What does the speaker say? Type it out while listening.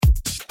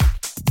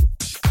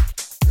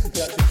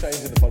We're actually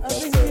changing the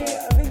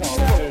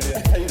podcast.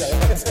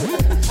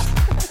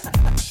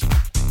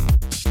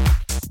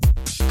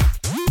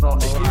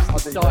 I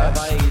used to die of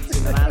AIDS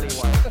in an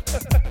alleyway.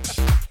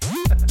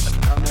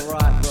 I'm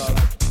alright,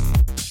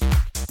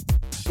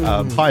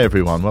 bro. Hi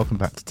everyone, welcome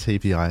back to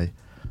TBI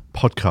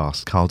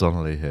Podcast. Carl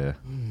Donnelly here.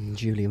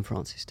 Julian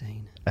Francis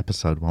Dean.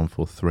 Episode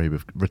 143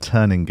 with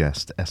returning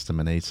guest Esther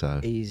Manito.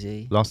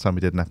 Easy. Last time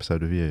we did an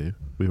episode with you,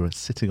 we were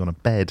sitting on a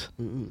bed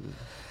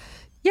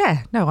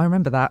Yeah, no, I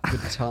remember that. Good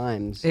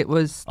times. It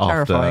was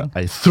after terrifying.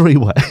 a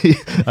three-way.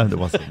 And it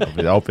wasn't.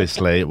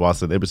 Obviously, it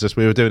wasn't. It was just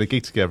we were doing a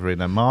gig together in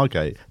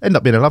Margate. Ended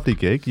up being a lovely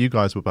gig. You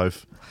guys were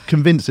both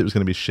convinced it was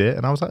going to be shit,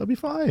 and I was like, it'll be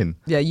fine.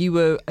 Yeah, you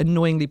were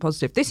annoyingly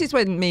positive. This is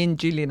when me and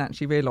Julian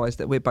actually realised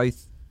that we're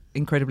both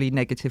incredibly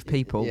negative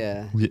people.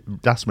 Yeah.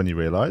 That's when you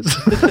realise.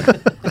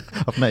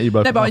 I've met you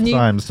both No, but I enough knew-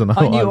 times to know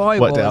I knew I've I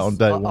worked it out was. on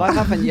day I one.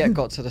 haven't yet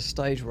got to the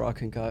stage where I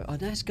can go, oh,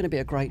 that's going to be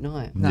a great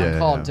night. No, Yeah. I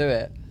can't do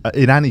it.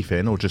 In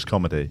anything or just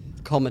comedy?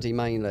 Comedy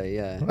mainly,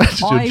 yeah. That's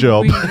your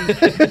job.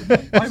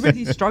 I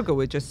really struggle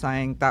with just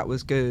saying that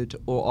was good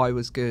or I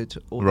was good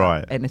or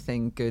Right. that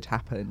anything good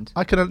happened.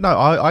 I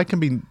can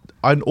be.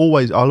 I'll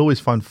always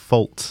find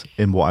fault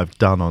in what I've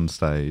done on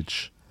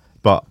stage,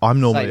 but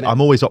I'm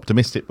always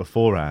optimistic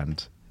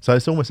beforehand. So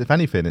it's almost, if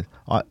anything,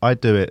 I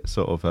do it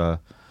sort of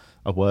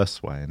a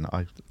worse way, and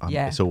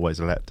it's always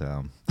a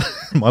letdown.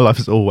 My life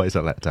is always a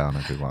letdown,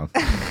 everyone.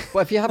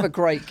 Well, if you have a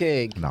great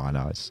gig, No, I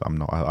know I'm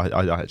not.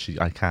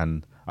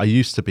 I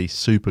used to be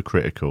super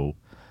critical,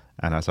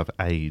 and as I've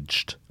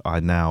aged, I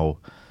now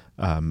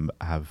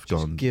have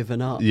gone.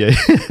 given up. Yeah,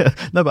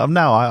 no, but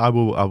now I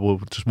will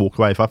just walk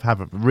away. If I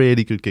have a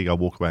really good gig, I'll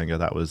walk away and go,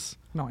 that was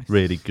Nice.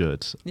 really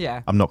good.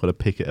 Yeah. I'm not going to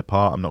pick it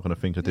apart. I'm not going to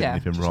think I did Yeah.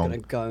 anything Just wrong.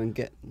 going to go and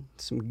get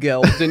some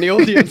girls in the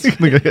audience. I'm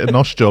going to get a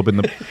nosh job in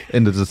the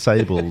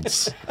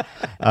disableds.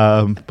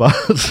 But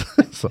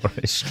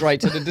sorry,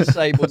 Straight to the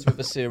disabled with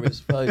a serious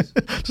face.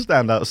 just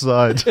stand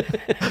outside,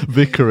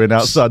 vicaring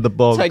outside the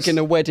box. Taking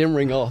a wedding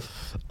ring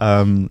off.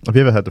 Have you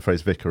ever heard the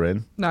phrase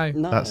vicaring? No.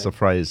 No. That's the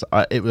phrase.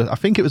 I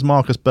think it was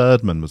Marcus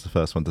Birdman was the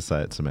first one to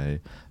say it to me.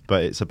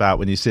 But it's about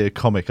when you see a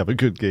comic have a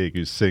good gig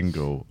who's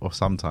single or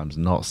sometimes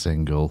not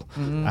single,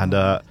 and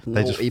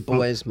they just Naughty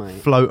boys, mate.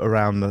 float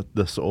around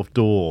the sort of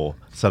door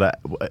so that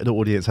the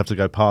audience have to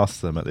go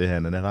past them at the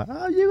end, and they're like,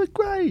 "Oh, you were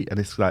great!" And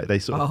it's like they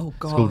sort of Oh, it's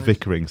called God.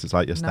 vicaring. So it's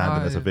like you're standing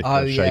No. as a vicar,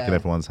 Oh, shaking yeah.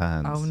 everyone's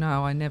hands. Oh,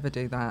 no, I never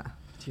do that.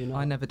 Do you know?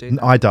 I never do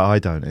that. I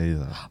don't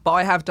either. But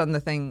I have done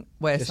the thing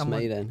where Just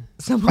me then.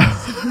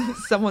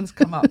 someone's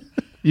come up.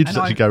 You just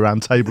And actually go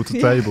around table to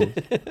table.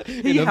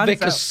 In a hands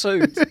vicar out-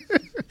 suit.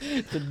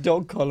 The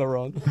dog collar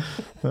on.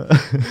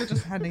 You're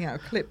just handing out a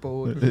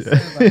clipboard with a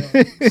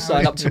survey on.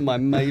 Sign up to my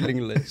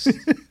mailing list.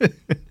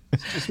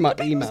 It's just my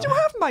email. Still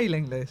have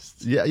mailing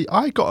lists. Yeah,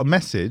 I got a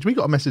message. We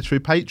got a message through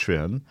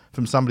Patreon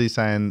from somebody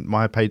saying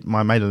my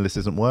mailing list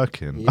isn't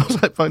working. I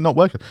was like, "Fuck, not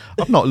working.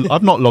 I've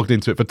not logged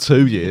into it for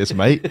 2 years,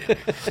 mate.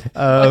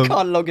 I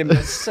can't log in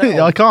myself.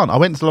 I can't. I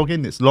went to log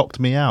in. It's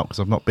locked me out because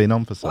I've not been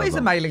on for so What is a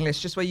long. mailing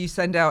list? Just where you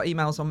send out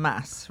emails en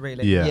masse,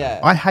 really? Yeah. Yeah.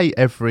 I hate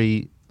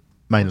every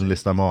mailing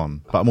list I'm on,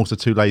 but I'm also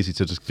too lazy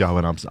to just go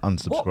and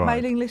unsubscribe. What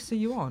mailing lists are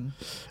you on?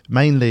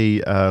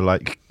 Mainly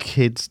like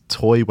kids'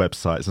 toy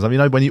websites and stuff. You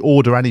know, when you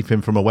order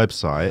anything from a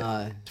website,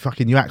 No.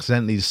 fucking you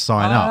accidentally just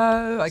sign up.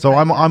 Oh, So okay.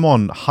 I'm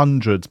on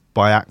hundreds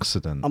by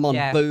accident. I'm on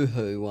Yeah.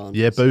 Boohoo one.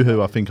 Yeah,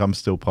 Boohoo, I think I'm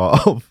still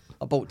part of.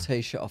 I bought a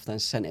t-shirt off, then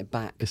sent it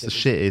back. It's It the was-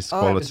 shittest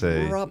Oh, it was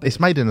quality. rubbish. It's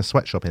made in a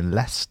sweatshop in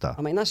Leicester.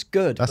 I mean, that's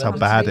good. That's but how the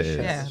bad it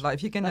t-shirts- Yeah, like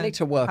if you're going They need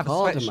to work have a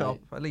harder, sweatshop,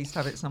 mate. at least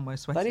have it somewhere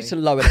sweaty. They need to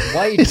lower the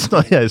wages. It's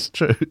not. Yeah, it's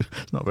true.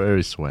 It's not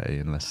very sweaty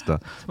in Leicester.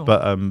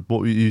 But what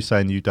were you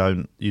saying? You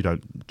don't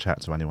chat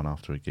to anyone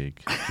after a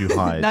gig. You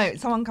hide. No,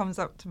 someone comes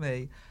up to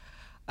me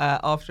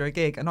after a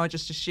gig and I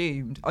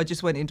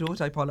just went into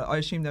autopilot. I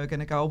assumed they were going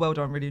to go, oh, well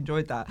done, really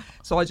enjoyed that.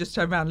 So I just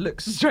turned around,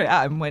 looked straight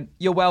at him and went,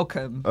 you're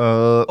welcome.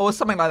 Or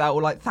something like that,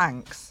 or like,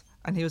 thanks.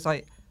 And he was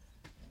like,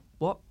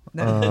 what?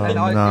 No. And it was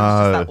no.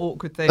 just that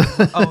awkward thing.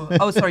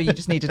 Oh, sorry, you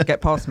just needed to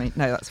get past me.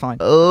 No, that's fine.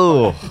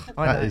 Oh,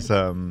 I that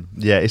know.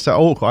 is it's so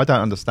awkward. I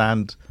don't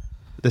understand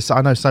this.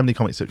 I know so many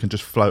comics that can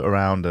just float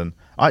around, and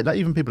like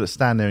even people that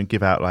stand there and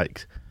give out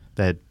like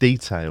their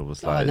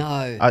details. Like,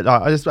 know. I've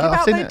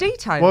out seen their it.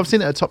 details? Well, I've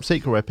seen it at Top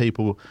Secret where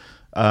people.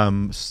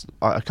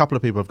 A couple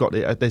of people have got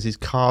there's these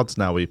cards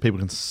now where people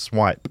can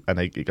swipe and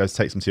it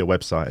takes them to your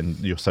website and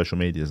your social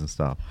medias and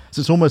stuff. So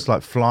it's almost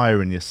like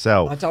flyering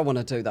yourself. I don't want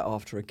to do that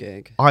after a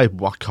gig. I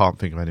can't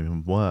think of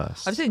anything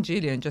worse. I've seen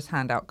Julian just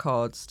hand out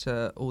cards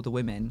to all the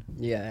women.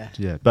 Yeah.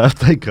 Yeah,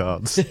 birthday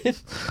cards,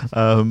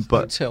 but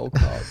Hotel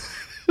cards.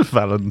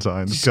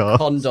 Valentine's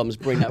cards. Condoms,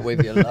 bring that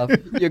with you, love.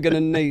 You're going to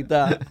need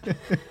that.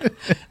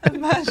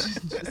 Imagine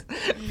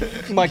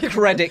just My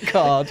credit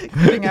card.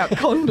 putting out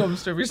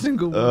condoms to every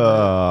single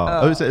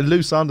woman.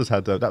 Lou Sanders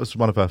had that was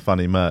one of her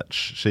funny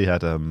merch. She had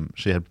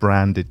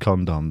branded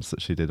condoms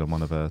that she did on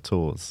one of her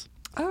tours.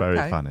 Oh, Very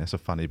okay. funny. It's a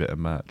funny bit of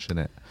merch, isn't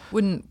it?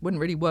 Wouldn't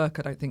really work,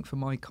 I don't think, for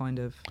my kind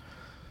of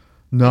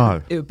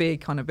No. It would be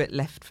kind of a bit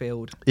left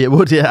field. It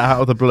would, yeah,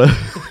 out of the blue.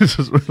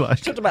 Just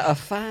like, Talked about a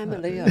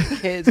family, a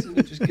kids, and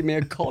you just give me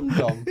a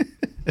condom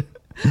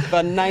with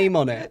a name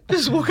on it.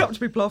 Just walk up to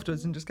people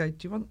afterwards and just go, do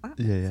you want that?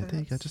 yeah, So there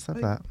you go. Just have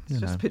it's that. You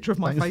just know. a picture of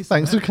my face.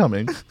 Thanks on for it.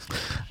 coming.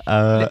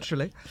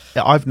 Literally.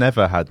 Yeah, I've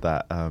never had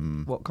that.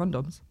 What,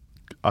 condoms?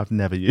 I've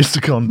never used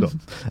a condom.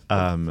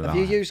 Have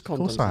you used condoms? Of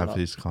course I have a lot?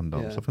 used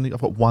condoms. Yeah.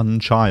 I've got one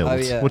child. Oh,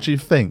 yeah. What do you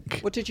think?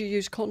 What did you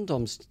use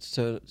condoms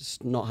to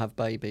not have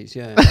babies?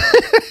 Yeah.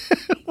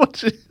 What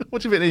do you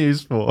think they're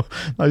used for?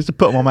 I used to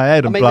put them on my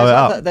head and blow it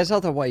there's up. there's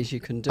other ways you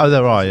can do it. Oh,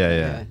 there are,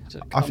 yeah. So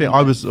I think come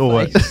I in was your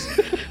always.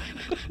 face.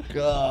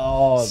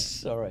 God,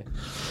 sorry.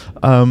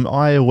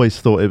 I always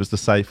thought it was the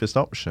safest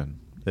option.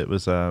 It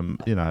was, and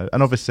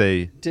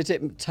obviously, Did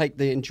it take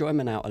the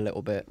enjoyment out a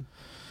little bit?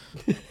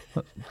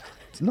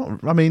 it's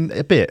not. I mean,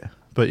 a bit,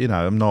 but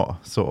I'm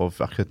not sort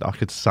of. I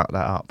could suck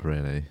that up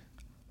really.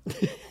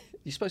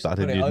 You're supposed to I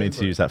put didn't it mean to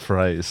over use that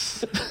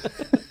phrase.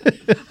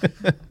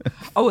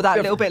 Oh, that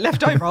little bit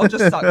left over, I'll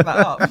just suck that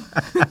up.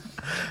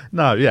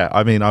 No, yeah.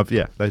 I mean,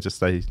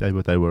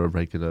 they were a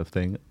regular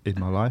thing in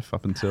my life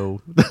up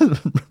until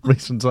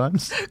recent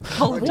times.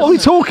 What are we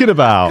talking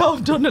about? Carl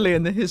Donnelly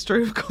and the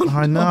history of condoms.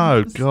 I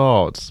know,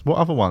 God. What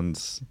other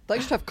ones? They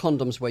used to have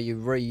condoms where you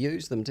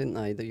reuse them, didn't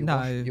they? That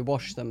you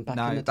wash them back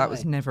in the No, day. that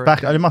was never.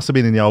 Back, it must have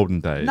been in the olden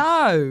days.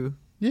 No.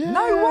 Yeah.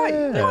 No way.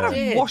 They would have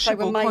did. washable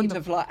They were made condoms.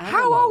 of, like, How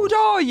animals. old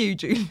are you,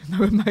 Julian? They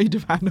were made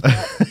of animals.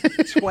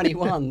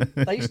 21.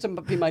 They used to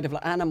be made of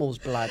like animals'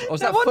 blood. Or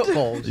was that No wonder-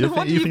 football? You're no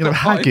wonder thinking you've of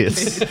got five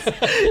haggis. kids.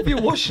 If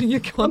you're washing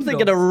your condoms. I'm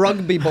thinking of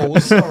rugby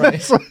balls. Sorry.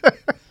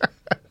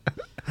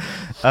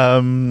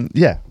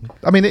 Yeah.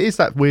 I mean, it is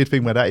that weird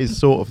thing where that is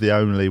sort of the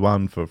only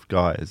one for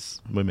guys.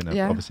 Women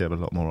obviously have a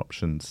lot more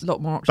options. A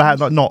lot more options. Bad,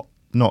 like, not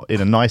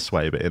in a nice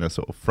way, but in a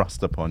sort of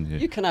thrust upon you.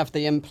 You can have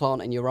the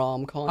implant in your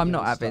arm, can't I'm you, not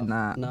and having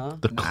stuff? that. No.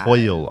 The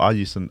coil.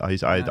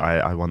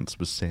 I once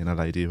was seeing a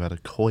lady who had a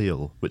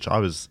coil, which I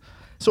was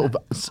sort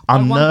of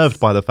unnerved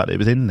by the fact that it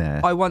was in there.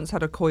 I once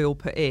had a coil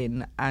put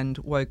in and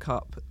woke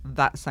up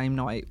that same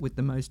night with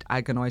the most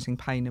agonising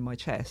pain in my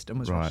chest and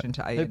was Right. rushed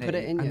into A&E. Who put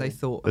it in and you? they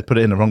thought, They put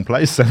it in the wrong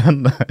place, then,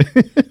 hadn't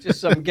they? Just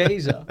some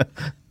geezer.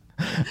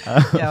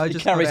 yeah, I He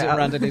just carries got it out.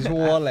 around in his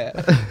wallet.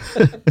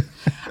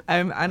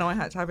 And I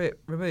had to have it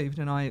removed,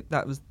 and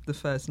that was the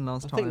first and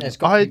last I time. think there's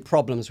got to be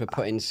problems with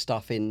putting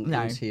stuff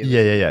No. into you.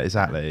 Yeah,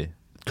 exactly.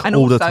 And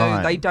all also, the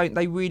time.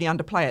 they really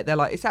underplay it. They're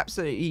like, it's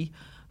absolutely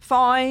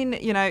fine.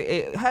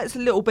 It hurts a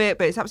little bit,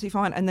 but it's absolutely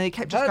fine. And they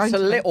kept just That's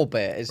going a to little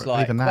bit. It's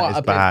like Even quite that is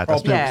a bad. big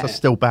That's, problem. Yeah. that's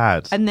still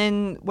bad. And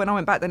then when I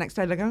went back the next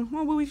day, they go,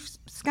 oh, well, we've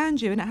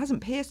scanned you and it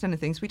hasn't pierced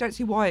anything, so we don't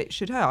see why it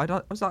should hurt.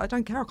 I was like, I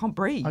don't care. I can't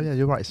breathe. Oh yeah,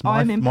 you're right. It's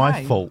I'm in my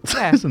pain. fault,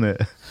 Yeah. isn't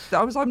it? So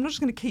I was like, I'm not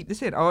just going to keep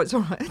this in. Oh, it's all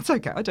right. It's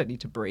okay. I don't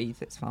need to breathe.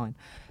 It's fine.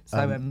 So,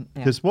 yeah.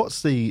 Because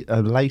what's the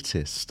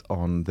latest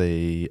on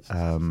the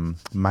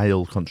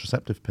male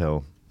contraceptive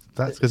pill?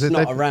 That's because It's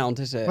not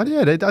around, is it? Well,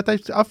 yeah, they've been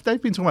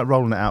talking about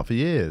rolling it out for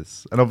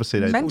years, and obviously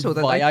they. Mental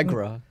that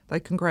Viagra. they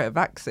can create a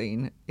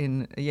vaccine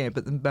in a year,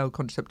 but the male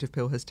contraceptive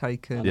pill has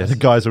taken. Yeah, the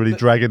guys are really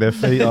dragging their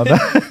feet on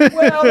that.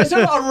 Well, there's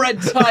a lot of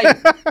red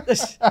tape.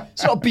 There's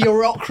sort of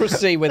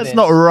bureaucracy with Let's it.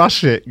 not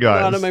rush it, You know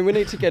guys. what I mean? We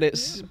need to get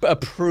it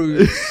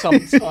approved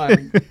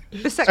sometime.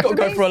 It's got to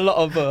go Vasectomies? for a lot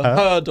of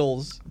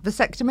hurdles.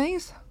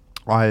 Vasectomies?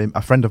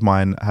 A friend of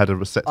mine had a I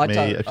vasectomy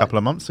don't- a couple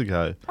of months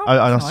ago. Oh,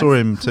 I that's saw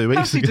nice. him 2 weeks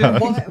How's he ago.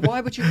 doing?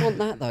 Why would you want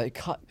that though?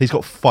 Cut He's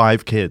got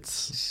 5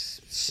 kids.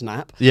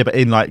 snap. Yeah, but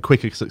in like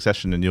quicker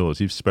succession than yours.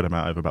 You've spread them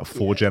out over about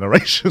 4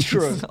 generations.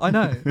 True. I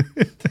know.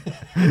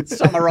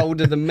 Some are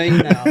older than me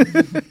now.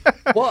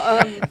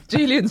 What?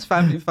 Julian's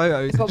family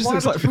photos. But It just why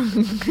looks like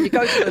would you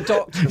go to the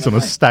doctor? It's on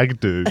a stag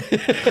do.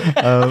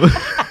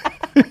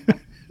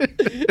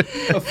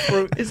 a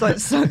fruit. It's like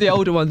the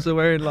older ones are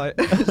wearing like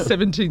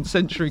 17th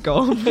century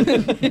garb.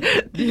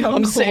 The younger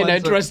I'm sitting there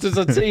ones are- dressed as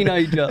a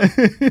teenager,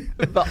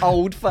 with the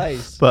old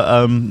face.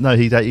 But no,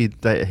 he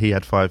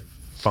had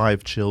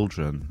five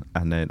children,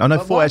 and then 4.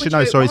 why Actually, would no,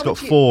 you- sorry, why he's got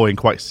would you- 4 in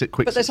quick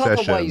But there's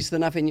succession. other ways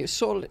than having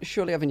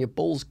surely having your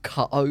balls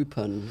cut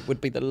open would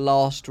be the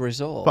last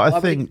resort. But I why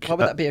think why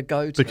would that be a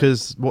go-to?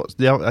 because what's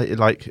the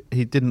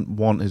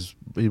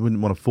he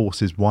wouldn't want to force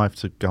his wife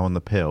to go on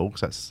the pill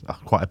because that's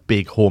quite a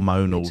big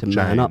hormonal to change.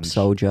 man up,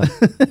 soldier.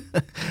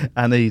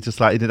 And he just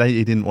he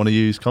didn't want to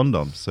use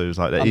condoms, so it was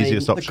like the I mean,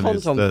 easiest the option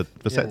is condom-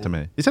 the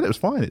vasectomy. He said it was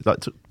fine. It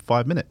took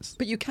 5 minutes.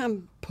 But you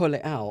can pull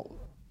it out,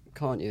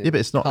 can't you? Yeah, but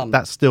it's not. Come.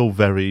 That's still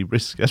very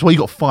risky. That's why you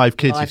got 5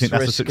 kids. Life's You think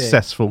that's risky. a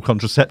successful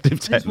contraceptive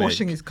He's technique?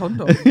 washing his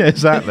condom. Yeah,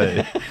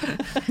 exactly.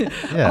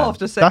 Yeah,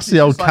 After sex, that's he's the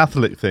old just, like,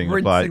 Catholic thing. Of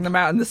Rinsing like, them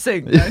out in the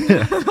sink.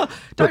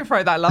 Don't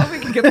throw that, love. We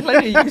can get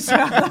plenty of use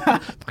out of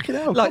that. fucking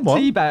hell, Like come on.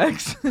 tea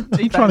bags.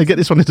 I'm trying to get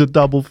this one into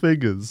double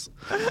figures.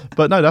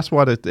 But no, that's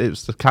why it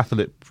was the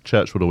Catholic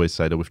Church would always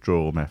say the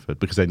withdrawal method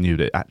because they knew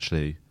that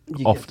actually You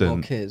get often. more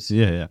kids.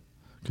 Yeah.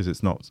 Because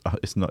it's not.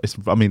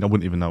 I mean, I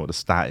wouldn't even know what the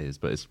stat is,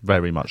 but it's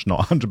very much not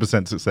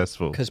 100%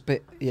 successful. Because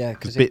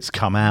Because bits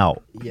come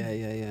out.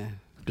 Yeah.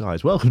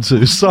 Guys, welcome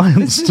to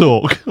Science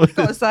Talk.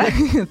 Gotta say,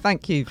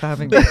 thank you for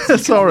having me.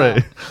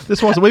 Sorry,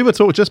 we were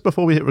talking just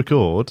before we hit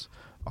record.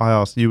 I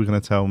asked you were going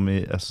to tell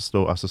me us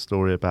a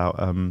story about.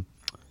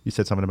 You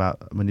said something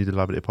about when you did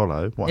Live at the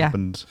Apollo. What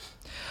happened?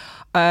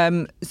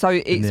 So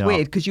it's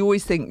weird because you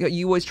always think that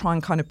you always try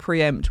and kind of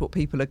preempt what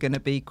people are going to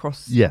be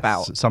cross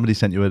about. Somebody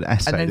sent you an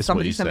essay. And then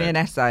somebody sent me an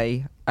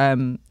essay.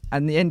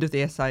 And the end of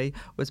the essay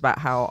was about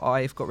how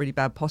I've got really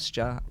bad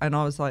posture. And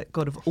I was like,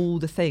 God, of all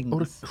the things. All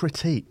the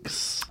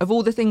critiques. Of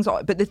all the things.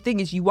 But the thing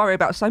is, you worry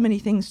about so many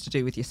things to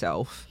do with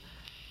yourself.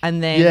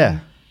 And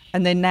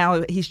then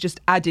now he's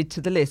just added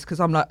to the list because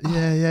I'm like,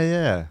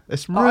 yeah.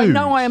 It's rude. I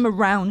know I am a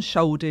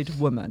round-shouldered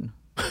woman.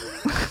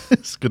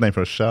 It's a good name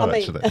for a show,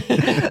 actually.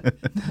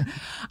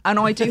 And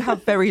I do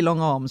have very long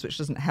arms, which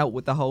doesn't help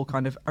with the whole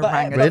kind of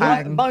orangutan.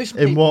 Really? Most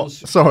people. In what?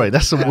 Sorry,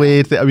 that's a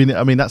weird thing.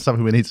 I mean, that's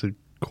something we need to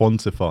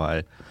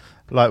quantify.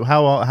 Like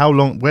how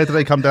long? Where do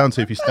they come down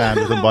to if you stand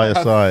with them by your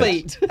side?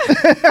 Feet.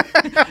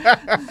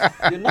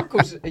 Your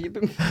knuckles. You've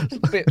been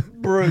a bit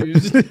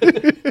bruised.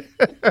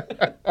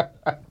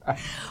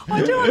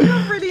 I do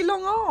have really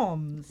long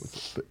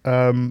arms. But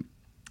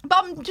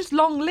I'm just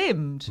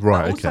long-limbed.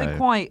 Right. But also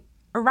quite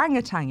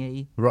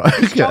orangutan-y. Right.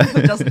 This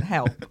jumper doesn't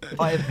help.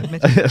 I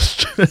admit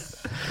it.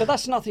 But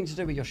that's nothing to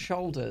do with your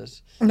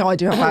shoulders. No, I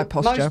do have bad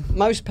posture.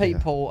 Most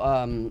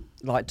people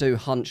like do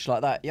hunch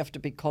like that. You have to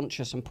be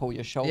conscious and pull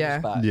your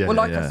shoulders back. Yeah, well,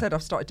 like I said,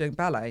 I've started doing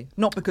ballet,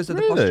 not because of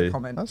the posture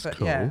comment, That's but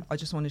cool. I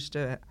just wanted to do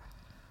it.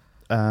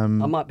 I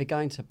might be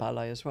going to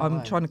ballet as well.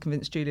 I'm trying to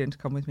convince Julian to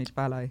come with me to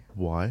ballet.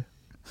 Why?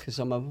 Because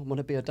I want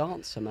to be a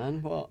dancer,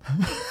 man. What?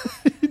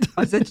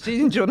 I said to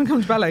Julian, do you want to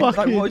come to ballet? He's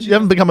like, what do You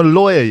haven't become a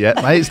lawyer yet,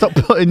 mate. Stop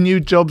putting new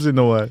jobs in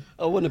the way.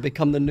 I want to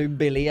become the new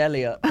Billy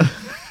Elliot.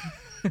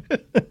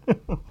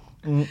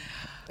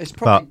 It's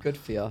probably good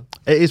for you.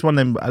 It is one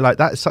of them, like,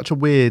 that's such a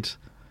weird,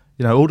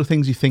 all the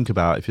things you think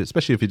about,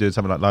 especially if you're doing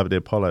something like Live at the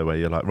Apollo, where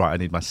you're like, right, I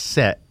need my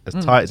set as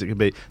tight as it can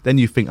be. Then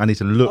you think, I need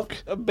to look.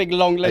 A big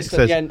long list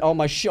at the end. Oh,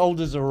 my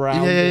shoulders are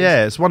round.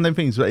 Yeah. It's one of them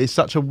things, but it's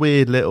such a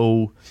weird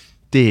little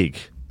dig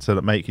to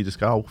make you just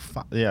go, oh,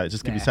 fuck. Yeah, it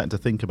just gives you something to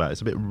think about.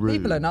 It's a bit rude.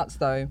 People are nuts,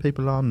 though.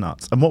 People are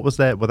nuts. And what was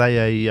there? Were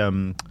they a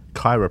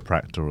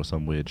chiropractor or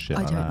some weird shit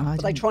I like don't that? know. Are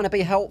they trying to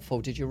be helpful?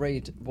 Did you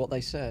read what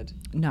they said?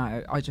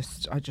 No, I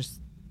just.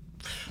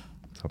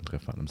 Time to go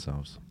fuck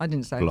themselves. I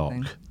didn't say Block.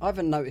 anything. I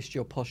haven't noticed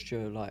your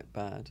posture like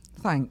bad.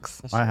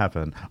 Thanks. I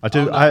haven't. I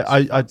do.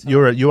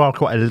 no, You are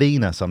quite a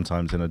leaner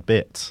sometimes in a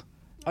bit.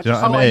 Do you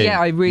know what I mean? Yeah,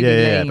 I really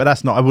Yeah, lean. but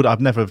that's not.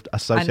 I've never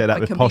associated And that I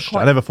with can be posture. I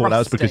quite never thought that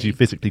was because thrusty. you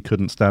physically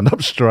couldn't stand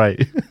up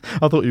straight.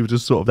 I thought you were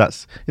just sort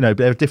of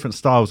there are different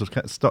styles of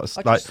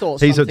like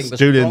thought he's something was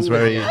Julian's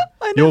wrong with very. you.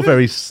 You're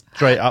very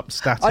straight up,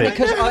 static.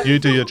 You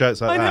do your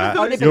jokes like never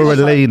thought that. it You're a was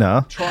like-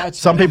 leaner. Try to-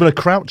 Some people are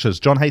crouchers.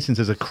 John Hastings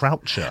is a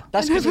croucher.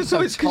 That's I never because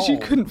thought it's because you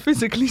couldn't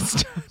physically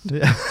stand.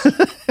 Yeah.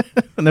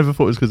 I never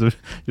thought it was because of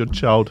your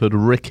childhood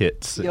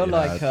rickets. that You're you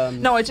like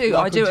had. No, I do.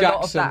 I Michael do a lot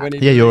of Jackson that. when he-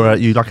 Yeah,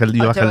 you like a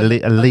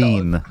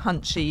lean.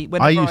 Hunchy. I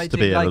Whenever used to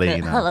do be a like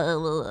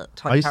leaner.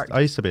 type I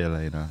used to be a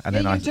leaner, and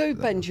then you I do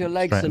bend your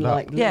legs straightened and up.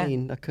 like Yeah.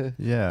 lean like a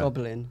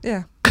goblin.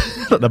 Yeah.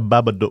 like the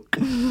Babadook.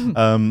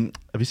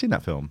 Have you seen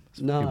that film?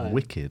 It's No. fucking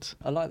wicked.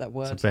 I like that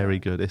word. It's very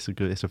good. It's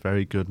a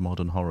very good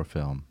modern horror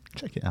film.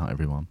 Check it out,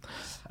 everyone.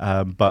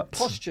 But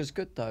Posture's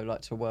good though,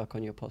 like to work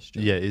on your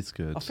posture. yeah, it's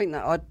good. I think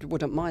that I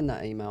wouldn't mind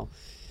that email.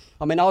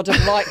 I mean, I would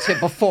have liked it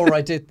before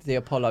I did the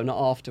Apollo, not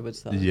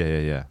afterwards though.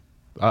 Yeah.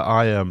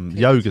 I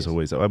yoga's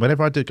always.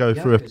 Whenever I do go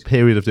through a Yoga's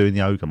period of doing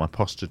yoga, my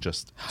posture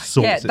just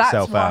sorts That's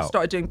itself why I out.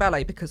 started doing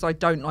ballet because I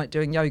don't like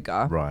doing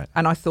yoga. Right.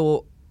 And I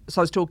thought,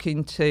 so I was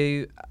talking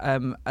to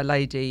a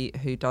lady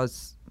who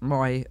does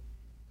my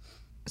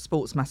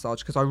sports massage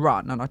because I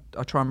run and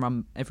I try and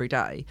run every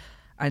day.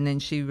 And then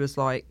she was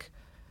like,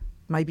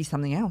 maybe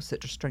something else that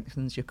just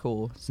strengthens your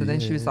core. So then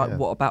she was like,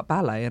 what about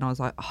ballet? And I was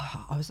like,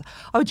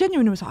 I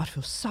genuinely was like, I'd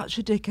feel such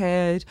a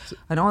dickhead.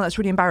 And that's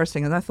really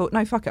embarrassing. And I thought,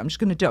 no, fuck it. I'm just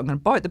going to do it. I'm going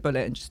to bite the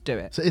bullet and just do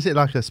it. So is it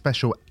like a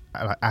special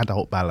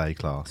adult ballet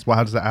class? Well,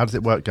 how does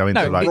it work? Go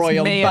into No, like it's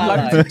Royal me and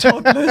Ballet. loads of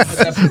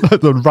toddlers.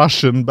 the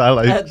Russian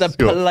ballet At the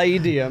school?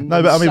 Palladium.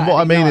 No, but I mean, what I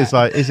Saturday mean night. is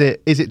like,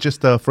 is it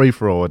just a free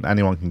for all and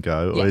anyone can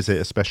go, or Yes. is it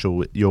a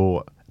special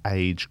your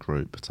age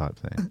group type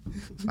thing?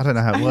 I don't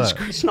know how it works.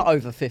 It's not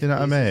over 50. You know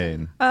what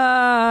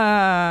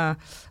I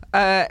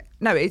mean?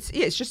 No, it's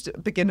just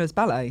beginners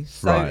ballet.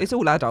 So Right. it's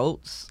all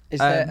adults. Is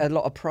there a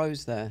lot of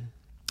pros there?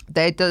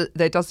 There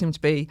does seem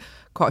to be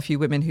quite a few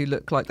women who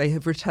look like they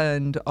have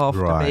returned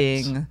after Right.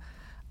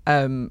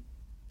 being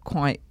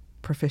quite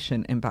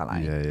proficient in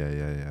ballet.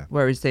 Yeah.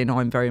 Whereas then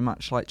I'm very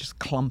much like just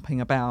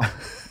clumping about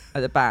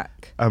at the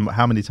back.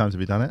 How many times have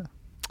you done it?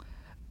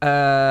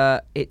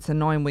 It's a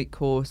 9-week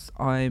course.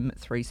 I'm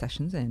 3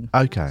 sessions in.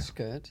 Okay. That's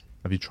good.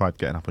 Have you tried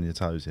getting up on your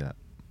toes yet?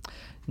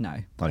 No,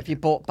 Have you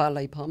bought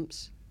ballet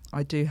pumps?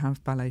 I do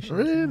have ballet shoes.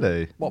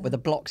 Really? What, with the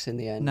blocks in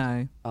the end?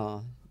 No.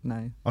 Oh,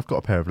 No. I've got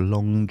a pair of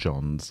long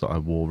johns that I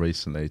wore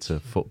recently to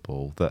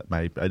football that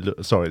made.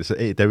 Sorry,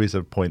 there is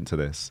a point to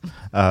this. Do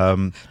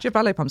you have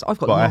ballet pumps? I've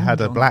got. But long I had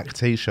johns. a black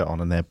t-shirt on,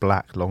 and they're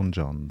black long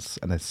johns,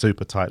 and they're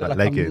super tight, like Like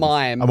a leggings.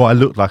 mime. And I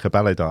looked like a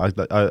ballet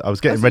dancer. I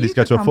was getting so ready you to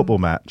go to a become- football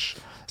match,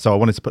 so I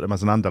wanted to put them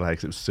as an underlay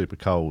because it was super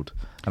cold.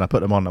 And I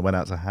put them on. And I went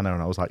out to Hannah,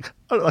 and I was like,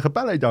 "I look like a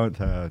ballet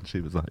dancer." And she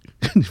was like,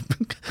 Can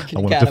 "I you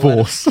want get a out of my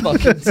divorce."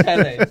 Fucking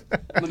telly.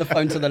 I'm on the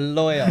phone to the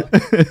lawyer.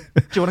 Do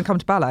you want to come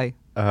to ballet?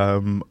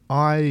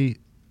 I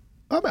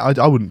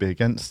wouldn't be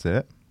against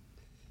it.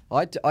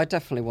 I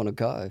definitely want to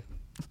go.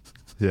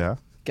 Yeah,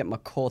 Get my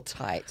core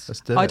tight. let's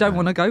do it. I don't mate.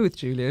 want to go with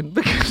Julian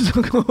because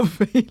I've got a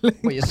feeling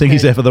What, you're I think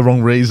he's there scared? for the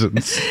wrong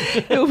reasons.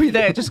 he'll be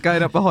there just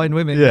going up behind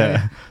women.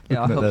 Yeah. Yeah,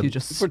 I Looking at hope them. you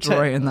just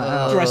straighten that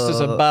out. Dressed as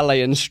a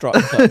ballet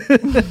instructor.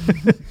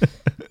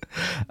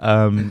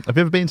 Have you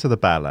ever been to the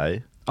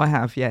ballet? I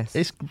have, yes.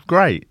 It's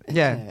great.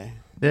 yeah.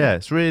 Yeah,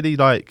 it's really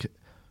like,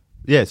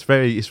 it's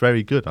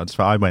very good.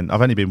 I went.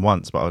 I've only been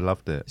once, but I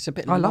loved it. It's a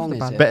bit I love long, the is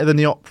ballet. it? Better than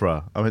the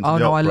opera. I went to Oh, the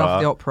no, I opera.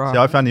 love the opera. See,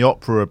 I found the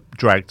opera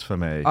dragged for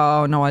me.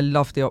 Oh, no, I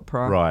love the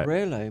opera. Right.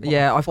 Really? What,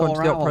 Yeah, a I've gone to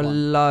the 4 opera hour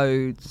one?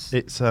 loads.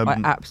 It's I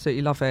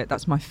absolutely love it.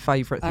 That's my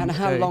favourite thing And to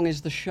how do. long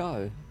is the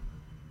show?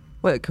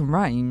 Well, it can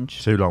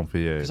range. too long for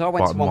you. Because I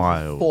went Quite to one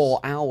miles. for 4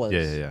 hours.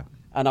 Yeah.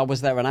 And I was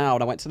there an hour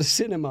and I went to the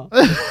cinema.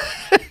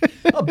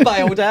 I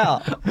bailed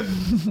out.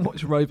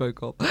 Watch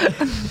RoboCop.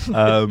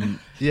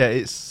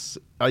 It's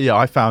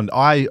I found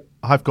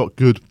I've got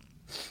good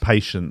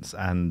patience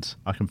and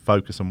I can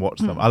focus and watch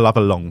them. I love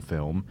a long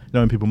film. You know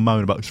when people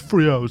moan about it's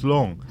 3 hours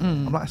long.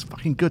 I'm like, that's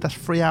fucking good. That's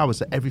 3 hours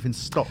that everything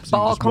stops. But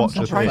and you our just watch a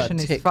thing. concentration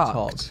is TikTok.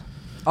 fucked.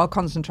 Our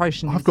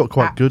concentration I've is got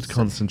quite good Yeah,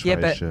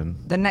 concentration.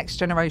 but the next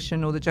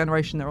generation or the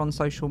generation that are on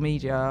social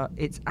media,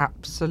 it's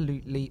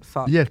absolutely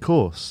fucked. Yeah, of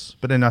course.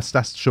 But then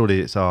that's surely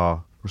it's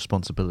our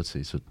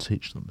responsibility to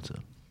teach them to.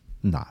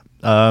 No.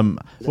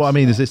 What I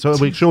mean is this: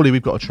 surely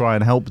we've got to try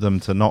and help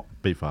them to not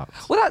be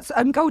fucked. Well, that's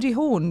Goldie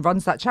Hawn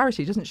runs that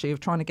charity, doesn't she, of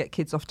trying to get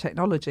kids off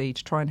technology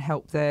to try and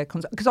help their.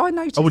 Because I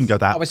noticed. I wouldn't go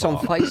that Oh, it's far.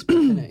 on Facebook,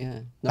 isn't it? Yeah.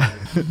 No.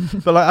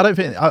 But like, I don't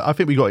think. I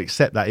think we got to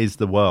accept that is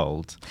the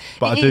world.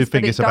 But It I do is,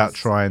 think but it's it about does-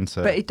 trying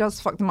to. But it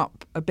does fuck them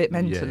up a bit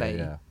mentally.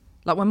 Yeah.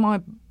 Like when my.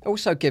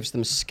 Also gives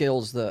them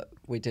skills that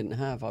we didn't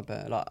have, I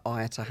bet. Like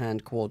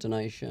eye-to-hand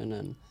coordination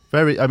and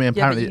Very. I mean, but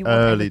apparently you want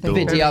early everything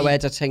doors. video Very-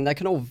 editing. They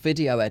can all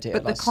video edit But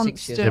at the like 6 years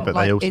constant- Yeah, old. but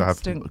like they also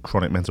instant- have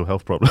chronic mental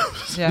health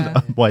problems. Yeah.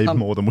 Way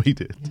more than we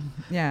did.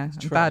 Yeah, and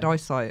true. bad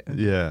eyesight. And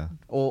Yeah.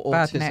 Or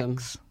bad autism.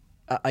 necks.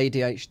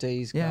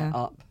 ADHD's Yeah.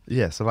 up.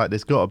 Yeah. So like,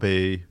 there's got to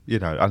be,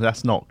 and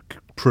that's not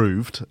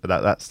proved.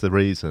 That's the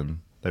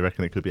reason. They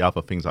reckon it could be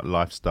other things like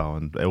lifestyle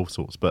and all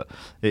sorts, but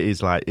it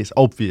is like it's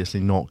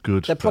obviously not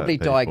good. They're for probably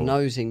people.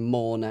 diagnosing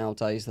more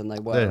nowadays than they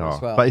were They as are,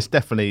 well. but it's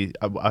definitely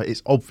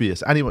it's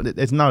obvious. Anyone, it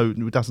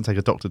doesn't take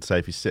a doctor to say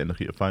if you sit and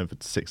look at your phone for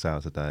 6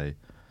 hours a day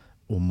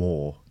or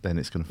more, then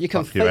it's going to you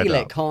can fuck your head feel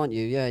it, up. can't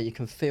you? Yeah, you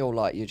can feel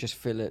like you just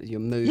feel it. Your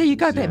mood. Yeah, you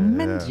go a bit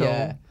mental.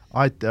 Yeah.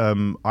 I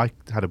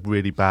had a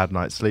really bad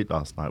night's sleep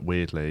last night.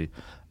 Weirdly,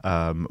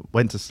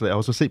 went to sleep. I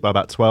was asleep by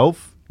about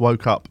 12.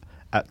 Woke up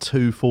at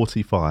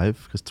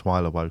 2:45 because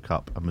Twyla woke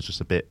up and was just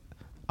a bit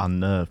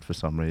unnerved for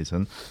some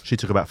reason. She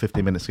took about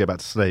 15 minutes to get back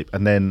to sleep,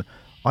 and then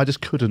I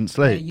just couldn't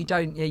Yeah, sleep. you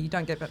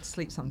don't get back to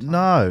sleep sometimes.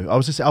 No,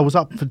 I was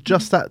up for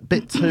just that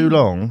bit too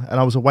long, and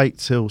I was awake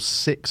till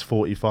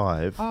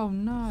 6:45. Oh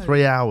no.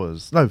 3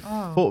 hours. No,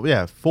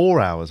 Oh.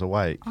 4 hours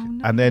awake, Oh,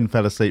 no. and then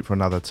fell asleep for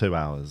another 2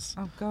 hours.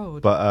 Oh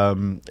god. But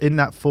in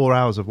that 4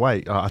 hours of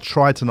wait, I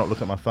tried to not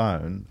look at my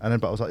phone,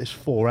 but I was like, it's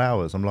 4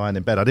 hours. I'm lying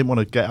in bed. I didn't want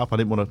to get up. I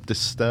didn't want to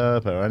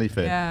disturb her or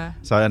anything. Yeah.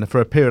 So, and for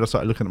a period, I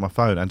started looking at my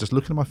phone and just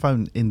looking at my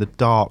phone in the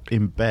dark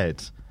in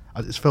bed.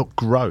 I just felt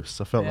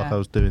gross. I felt like Yeah. I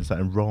was doing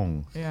something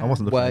wrong. Yeah. I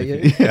wasn't looking Were at you?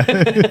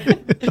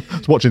 anything. Yeah. I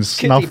was watching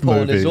Kiddie snuff porn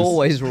movies. is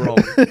always wrong.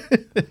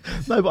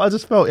 No, but I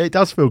just felt it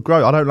does feel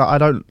gross.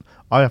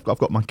 I've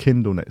got my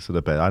Kindle next to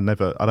the bed. I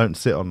don't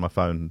sit on my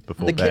phone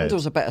before The bed.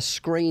 Kindle's a better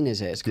screen,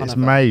 is it? It's kind It's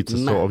of a made to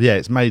mat.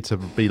 it's made to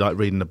be like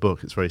reading a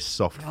book. It's very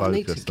soft I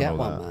need focused to get and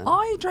all one, that. man.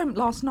 I dreamt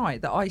last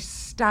night that I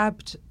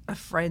stabbed a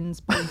friend's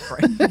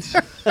boyfriend.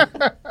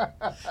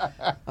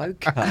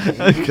 Okay.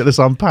 Okay, let's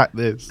unpack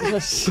this.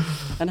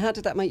 And how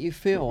did that make you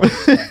feel?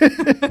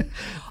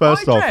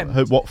 First I off,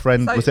 dreamt. what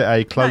friend So- was it?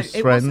 A close no,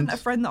 it friend? wasn't a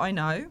friend that I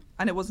know,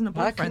 and it wasn't a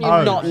How can boyfriend. you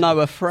Oh. not know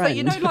a So friend?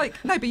 you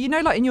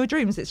know, like in your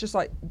dreams, it's just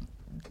like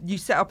you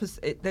set up.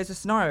 There's a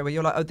scenario where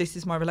you're like, oh, this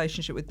is my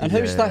relationship with. And this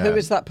who's that? Who Yeah.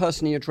 is that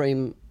person in your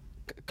dream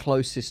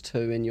closest to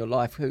in your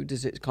life? Who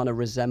does it kind of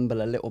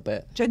resemble a little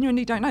bit?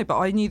 Genuinely don't know, but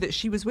I knew that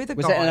she was with a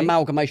Was guy. it an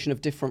amalgamation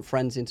of different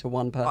friends into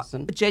one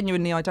person?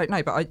 Genuinely, I don't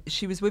know, but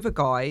she was with a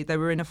guy. They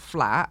were in a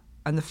flat,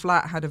 and the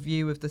flat had a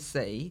view of the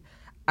sea,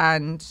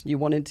 and You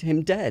wanted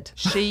him dead.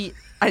 she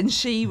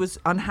was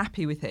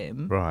unhappy with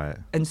him Right.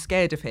 and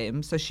scared of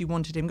him, so she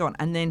wanted him gone.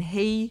 And then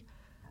he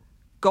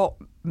got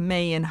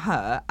me and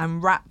her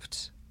and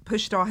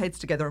pushed our heads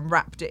together and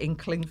wrapped it in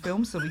cling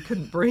film so we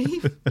couldn't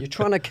breathe. You're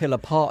trying to kill a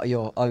part of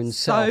your own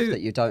self So,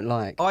 that you don't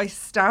like. I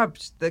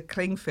stabbed the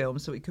cling film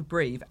so we could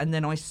breathe, and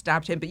then I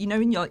stabbed him. But you know,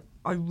 when you're like,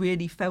 I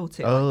really felt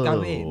it like,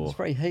 go in. It's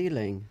very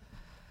healing.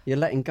 You're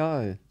letting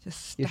go.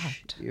 Just You're,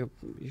 stabbed. you're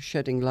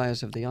shedding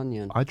layers of the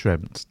onion. I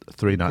dreamt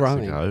 3 nights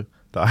Growing. ago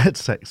that I had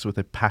sex with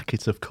a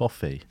packet of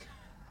coffee.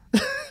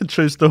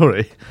 True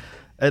story.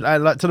 And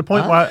like to the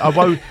point where I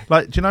woke,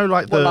 like, do you know,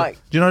 like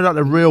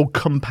the real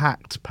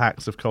compact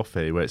packs of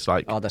coffee where it's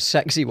like, Oh, the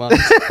sexy ones.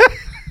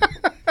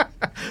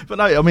 but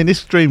no, I mean,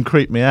 this dream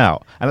creeped me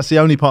out, and that's the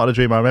only part of the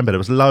dream I remember. There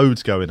was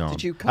loads going on.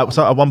 Did you come?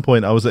 So at one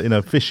point, I was in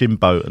a fishing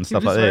boat and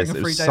stuff were like just this. wearing a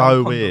It was 3-day-old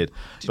so condom. weird.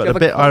 Did But you have the a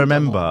bit I condom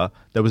remember,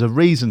 there was a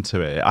reason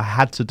to it. I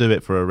had to do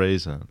it for a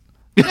reason.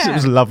 Because it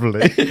was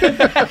lovely.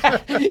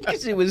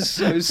 Because it was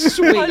so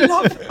sweet.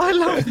 I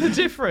love the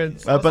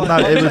difference. I was but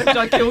like, no, I it was- dreamt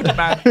I killed a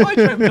man. I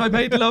dreamt I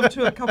made love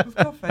to a cup of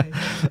coffee.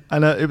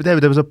 And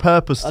there was a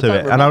purpose I to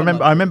don't it, and I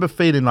remember. remember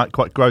feeling like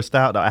quite grossed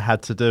out that I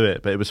had to do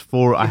it, but it was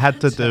I had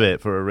to do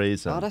it for a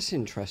reason. Oh, that's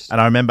interesting. And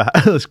I remember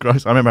that's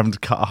gross. I remember having to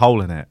cut a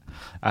hole in it,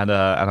 and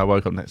I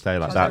woke up the next day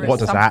like that. There What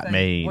is does that something-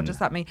 mean? What does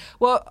that mean?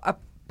 Well,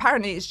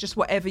 apparently it's just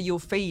whatever you're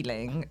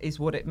feeling is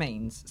what it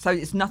means. So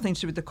it's nothing to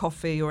do with the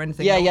coffee or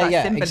anything. Yeah, All that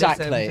yeah, symbolism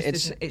exactly. just It's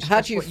isn't- it's how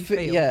just do you what you feel?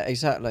 feel. Yeah,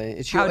 exactly.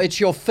 It's How your d- it's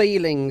your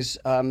feelings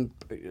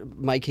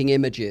making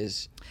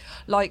images.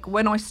 Like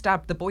when I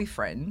stabbed the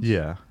boyfriend,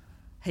 Yeah.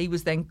 he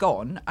was then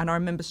gone, and I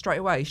remember straight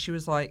away she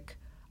was like,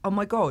 "Oh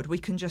my god, we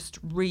can just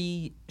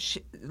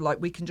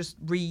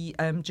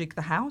jig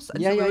the house."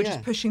 And Yeah, so we yeah, were yeah.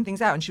 just pushing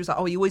things out, and she was like,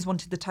 "Oh, you always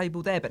wanted the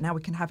table there, but now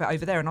we can have it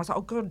over there." And I was like,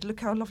 "Oh god, look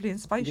how lovely and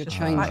spacious." You're that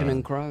changing is."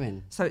 and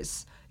growing. So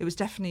it was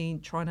definitely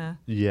trying to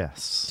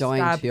Yes.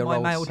 Dying stab to your my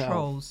old male self.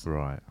 trolls.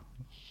 Right.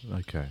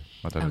 Okay.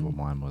 I don't know what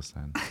mine was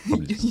then.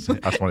 Probably just, I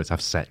just wanted to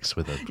have sex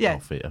with a Yeah,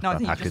 coffee, no, I a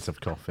think you packet just- of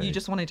coffee. You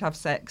just wanted to have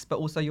sex, but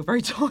also you're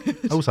very tired.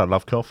 Also, I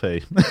love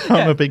coffee.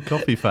 I'm a big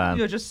coffee fan.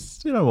 You're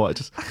just You know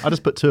what? I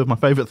just put 2 of my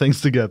favourite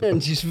things together.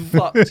 And just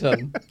fucked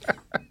them.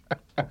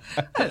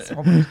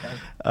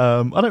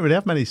 I don't really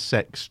have many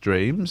sex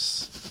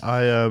dreams.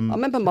 I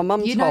remember my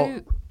mum You told.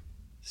 know-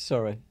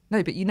 Sorry.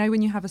 no, but you know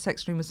when you have a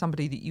sex dream with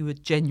somebody that you were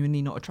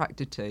genuinely not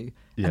attracted to,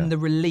 Yeah. and the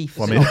relief.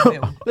 Well, I that mean- you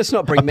feel. Let's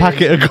not A bring me.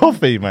 packet of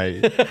coffee,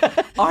 mate.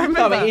 I No,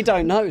 remember. but you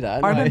don't know that.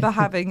 I no. remember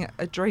having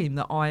a dream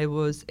that I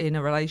was in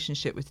a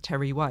relationship with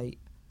Terry Waite.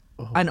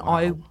 And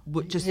I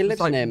just He was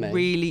lives like near me.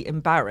 really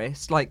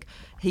embarrassed. Like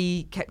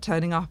he kept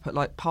turning up at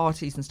like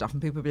parties and stuff,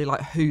 and people would be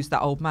like, "Who's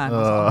that old man?" I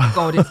was like, "Oh my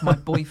god, it's my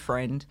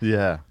boyfriend."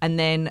 Yeah. And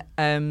then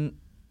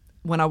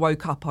when I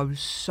woke up, I was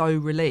so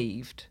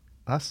relieved.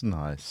 That's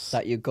nice.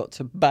 that you got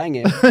to bang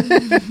him.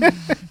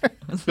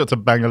 Got to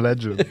bang a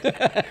legend.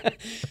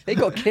 He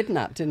got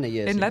kidnapped, didn't he?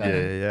 Years In ago?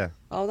 Lebanon. Yeah.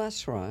 Oh,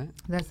 that's right.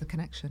 There's the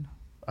connection.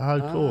 Oh,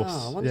 of Ah, I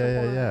course. wonder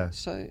why. Yeah.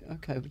 So,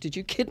 okay, did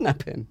you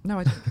kidnap him? No,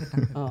 I didn't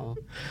kidnap him.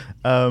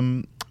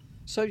 Oh,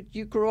 so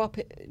you grew up?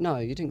 No,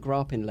 you didn't grow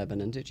up in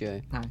Lebanon, did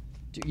you? No.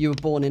 You were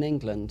born in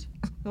England.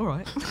 All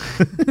right.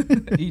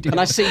 Can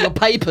I see your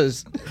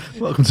papers?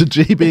 Welcome to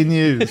GB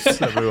News,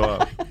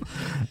 everyone.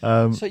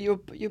 So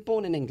you're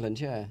born in England,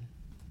 yeah?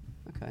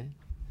 Okay.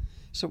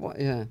 So what?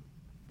 Yeah.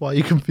 Why are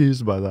you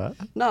confused by that?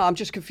 No, I'm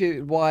just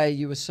confused. Why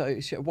you were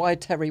why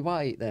Terry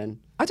Waite then?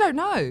 I don't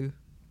know.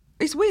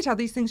 It's weird how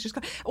these things just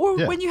go. Or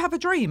Yeah. when you have a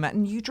dream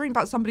and you dream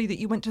about somebody that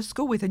you went to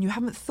school with and you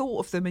haven't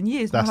thought of them in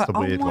years. That's and the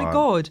I'm like, weird oh my one.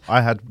 God.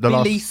 I had the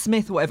Billy last.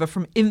 Smith, whatever,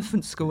 from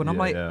infant school. And I'm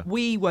Yeah, like, yeah.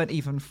 we weren't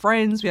even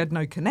friends. We had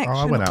no Oh, connection.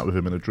 I went out with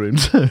him in a dream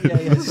too.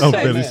 Yeah, Oh, same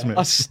Billy here. Smith.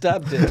 I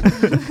stabbed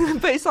him.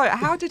 But it's like,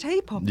 how did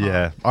he pop up?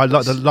 Yeah, I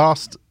like the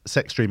last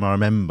sex dream I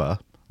remember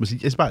was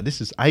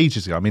this is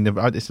ages ago. I mean,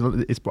 it's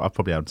I've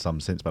probably had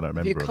some since, but I don't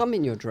Have remember. you come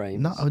in your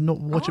dreams? No, not.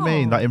 What do you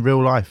mean? Oh. Like in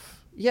real life?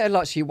 Yeah,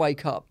 like so you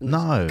wake up and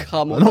No, it's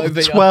come I'm all not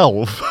over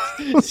 12.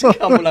 you. It's come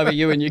all over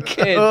you and your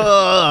kid.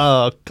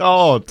 Oh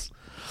God!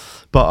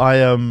 But I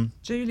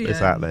Julian.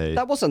 exactly.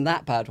 That wasn't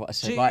that bad. What I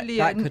said. Like, that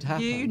Julian, could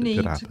happen. you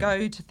need to happen.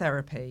 go to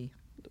therapy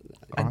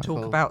and Alright, talk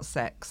cool. about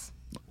sex.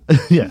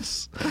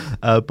 Yes,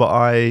 but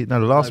the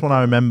last one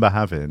I remember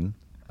having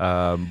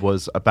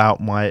was about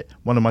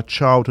one of my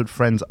childhood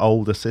friend's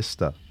older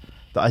sister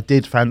that I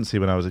did fancy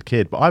when I was a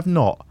kid, but I've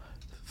not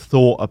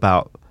thought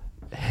about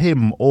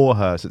him or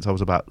her since I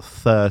was about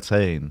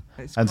 13.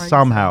 It's And crazy.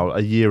 somehow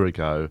a year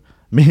ago,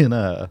 me and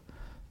her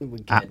We're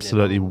getting it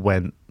absolutely on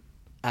went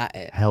at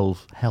it. hell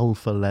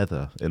for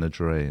leather in a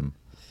dream.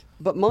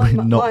 But my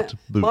Knocked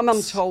mum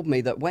boots. told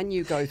me that when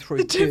you go through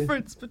The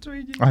difference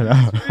between you. I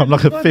know. I'm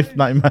like a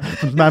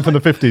man from the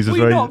 50s. Is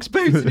We very knocked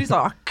boots, and he's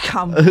like, "I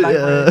come like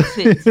my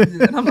tits,"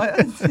 and I'm like,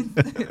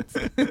 it's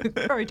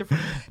very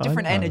different I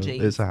know,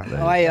 energy. Exactly.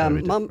 I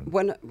Very mum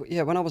different.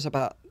 when I was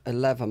about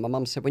 11, my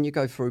mum said when you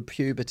go through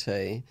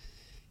puberty,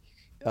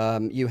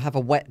 you have a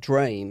wet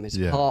dream. It's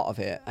Yeah. part of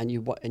it, and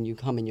you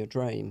come in your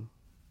dream.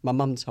 My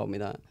mum told me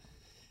that,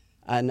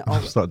 and I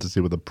I'm was, starting to see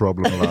where the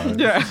problem lies.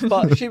 Yeah.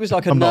 but she was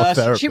like a I'm not a nurse.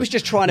 She therapist. was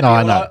just trying to No, be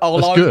I know. all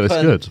That's open. good,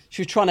 that's good.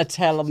 She was trying to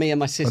tell me and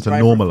my sister to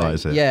everything.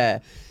 normalise it. Yeah,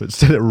 But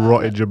still, it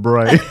rotted your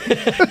brain.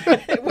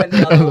 it went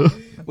the other way.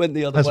 went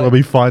the other That's way. where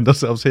we find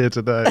ourselves here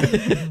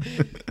today.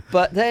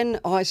 But then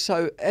I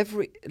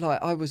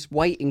was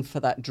waiting for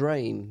that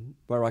dream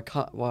where I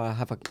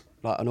have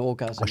an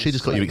orgasm. She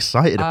just got you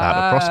excited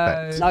about the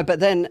prospect. No, but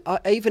then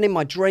even in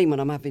my dream when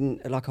I'm having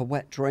like a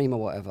wet dream or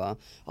whatever,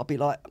 I'd be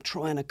like I'm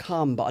trying to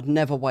come, but I'd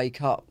never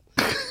wake up,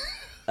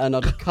 and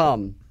I'd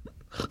come.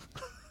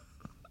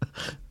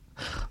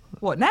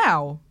 What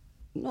now?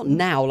 Not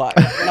now, like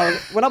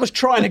when I was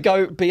trying to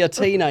go be a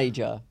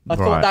teenager. I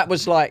thought that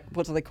was like,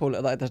 what do they call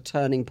it? Like the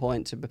turning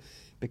point to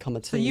become a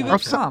teenager. So you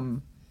would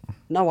come?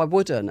 No, I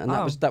wouldn't, and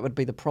that would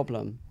be the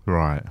problem.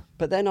 Right.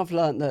 But then I've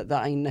learned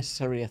that ain't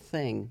necessarily a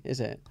thing, is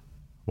it?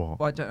 What?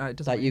 Well, I don't know. It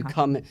doesn't That really you happen.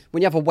 come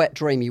when you have a wet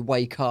dream, you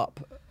wake up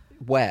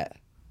wet.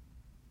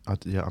 I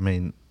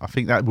mean, I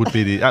think that would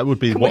be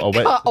what We a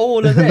wet. cut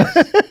all of this.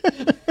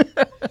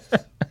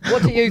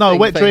 What do you No, think?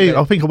 a wet dream. Phoebe?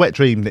 I think a wet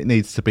dream. There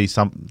needs to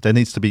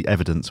be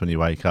evidence when you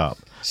wake up.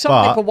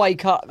 Some people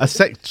wake up. A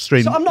sex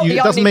dream. So I'm not the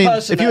doesn't only mean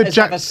person if you that has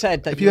ejac- ever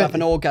said that if you have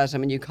an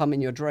orgasm and you come in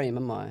your dream,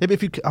 am I? Yeah,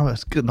 but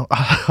that's good.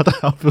 I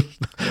don't know.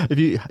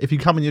 If you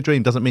come in your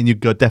dream, doesn't mean you're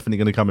definitely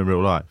going to come in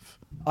real life.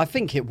 I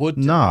think it would.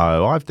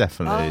 No, I've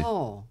definitely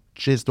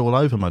jizzed all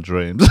over my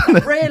dreams.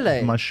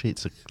 Really? My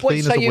sheets are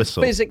clean So as a you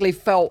whistle. physically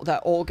felt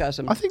that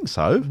orgasm? I think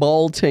so.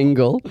 Ball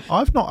tingle.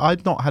 I've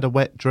not had a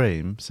wet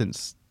dream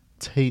since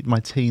my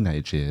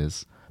teenage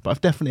years, but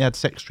I've definitely had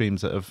sex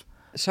dreams that have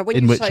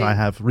I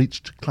have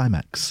reached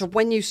climax. So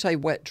when you say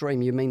wet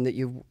dream, you mean that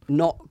you've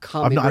not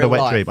come I've in not had a real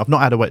wet life? dream. I've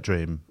not had a wet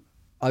dream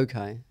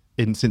Okay.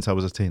 since I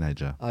was a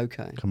teenager.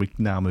 Okay. Can we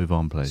now move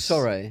on, please?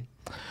 Sorry.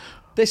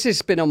 This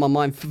has been on my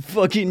mind for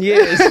fucking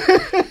years.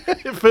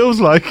 It feels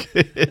like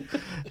it.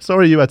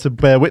 Sorry you had to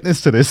bear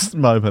witness to this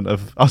moment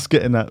of us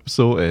getting that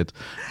sorted.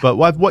 But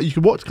what you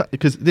can watch,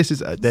 because this is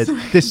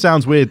this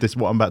sounds weird, this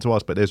what I'm about to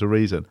ask, but there's a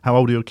reason. How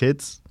old are your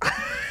kids?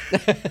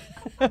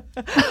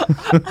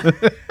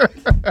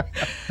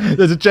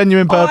 There's a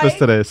genuine purpose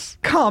to this.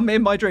 Come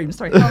in my dreams.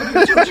 Sorry. No,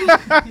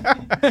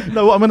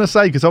 what I'm going to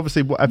say, because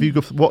obviously,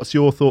 what's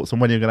your thoughts on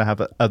when you're going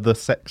to have the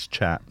sex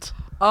chat?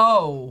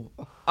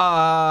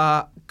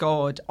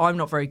 God, I'm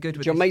not very good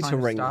with Do you this want me to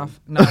kind ring of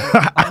stuff. No,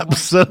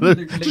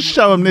 Absolutely. Just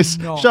show them this.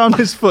 not. Show them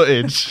this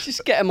footage.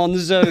 Just get him on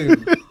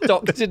Zoom.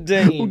 Dr.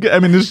 Dean. We'll get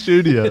them in the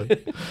studio.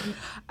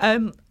 I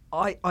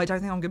don't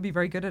think I'm going to be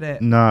very good at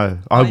it. No,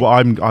 I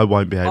won't be able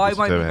to do it. I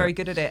won't be very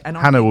good at it. And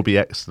Hannah will be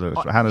excellent.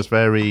 Hannah's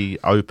very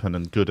open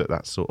and good at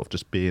that sort of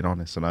just being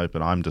honest and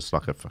open. I'm just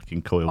like a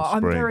fucking coiled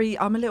spring.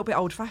 I'm a little bit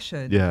old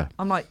fashioned. Yeah.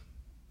 I'm like,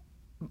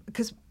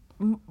 because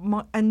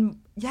I'm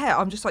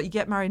just like, you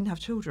get married and have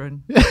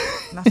children.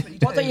 And that's what you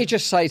do. Why don't you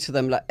just say to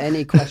them, like,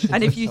 any questions?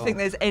 And if you think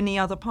there's any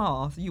other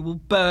path, you will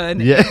burn.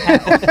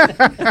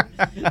 Yeah.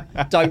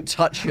 Don't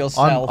touch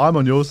yourself. I'm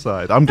on your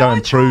side. I'm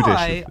going through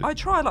this. I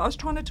try. Like I was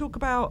trying to talk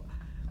about,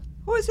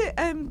 what is it?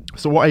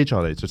 So what age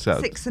are they? Just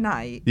 6 and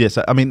 8. Yes,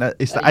 I mean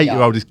it's the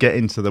 8-year-old is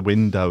getting to the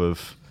window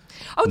of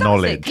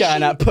knowledge.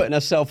 Going out putting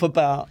herself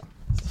about.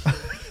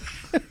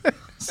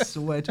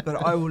 Swear to God,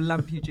 I will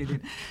lamp you,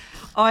 Julian.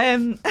 I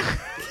am.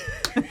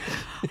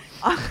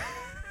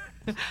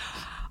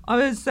 I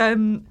was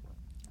trying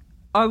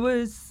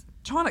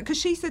to, because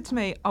she said to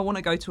me, I want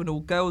to go to an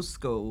all-girls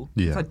school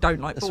because I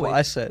don't like That's boys. what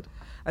I said.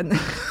 And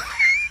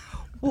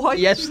why?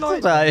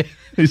 Yesterday.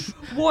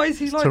 Why is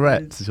he like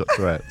Tourette's. this? He's got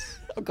Tourette's.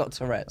 I've got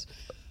Tourette's.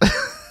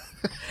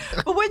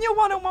 But when you're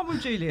one-on-one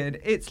with Julian,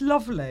 it's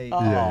lovely. Oh,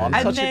 Yeah.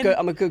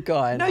 I'm a good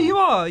guy. No, you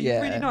are.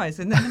 You're really nice.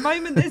 And then the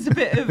moment there's a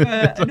bit of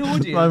an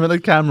audience, The moment the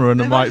camera and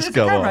the mics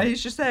go on.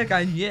 he's just there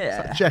going,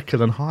 yeah. It's like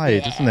Jekyll and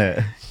Hyde, isn't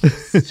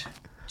it?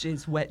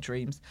 Jizz, wet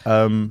dreams.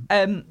 Yeah.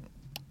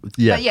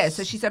 But yeah,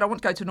 so she said, I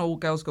want to go to an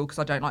all-girls school because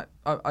I don't like,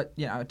 I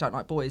don't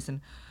like boys. And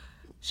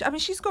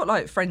she's got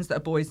like friends that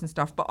are boys and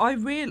stuff. But I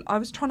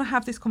was trying to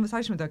have this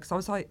conversation with her because I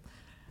was like,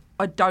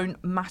 I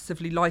don't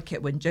massively like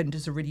it when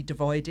genders are really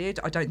divided.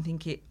 I don't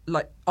think it,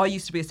 like, I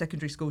used to be a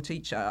secondary school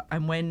teacher,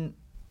 and when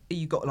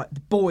you got like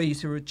the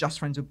boys who were just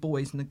friends with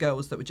boys and the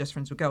girls that were just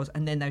friends with girls,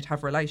 and then they'd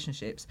have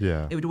relationships,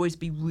 it would always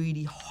be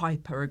really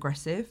hyper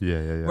aggressive.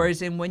 Yeah.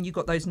 Whereas when you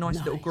got those nice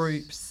little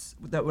groups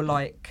that were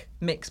like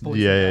mixed boys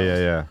and girls,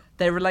 yeah.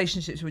 their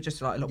relationships were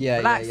just like a lot more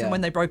relaxed, and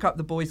when they broke up,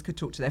 the boys could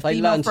talk to their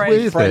female learned to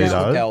friends. be friends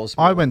with girls.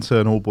 I went to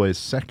an all-boys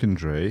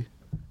secondary,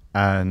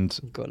 and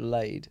got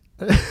laid.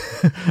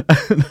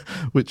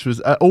 which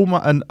was a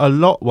lot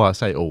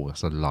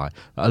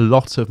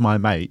of my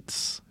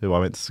mates who I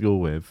went to school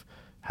with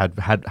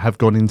have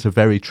gone into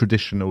very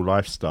traditional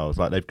lifestyles.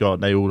 Like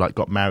they all like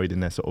got married in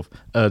their sort of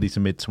early to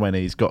mid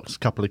 20s, got a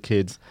couple of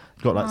kids,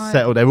 got like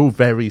settled. They're all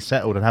very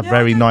settled and have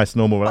very nice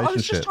normal relationships. I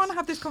was just trying to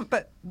have this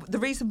but the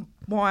reason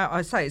why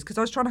I say it is because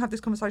I was trying to have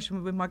this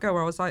conversation with my girl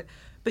where I was like,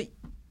 but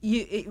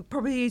it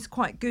probably is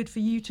quite good for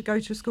you to go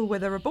to a school where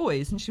there are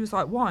boys. And she was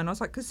like, why? And I was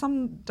like, because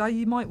someday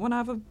you might want to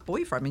have a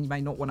boyfriend. I mean, you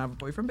may not want to have a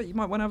boyfriend, but you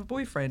might want to have a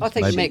boyfriend. I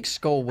think mixed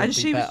school would be better. And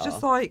she was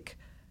just like,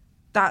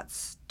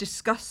 that's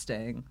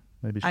disgusting.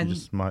 Maybe she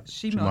might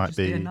might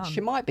be a nun.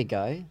 She might be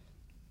gay.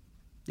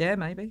 Yeah,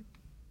 maybe.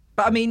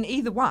 But I mean,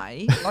 either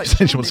way, like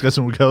She wants to go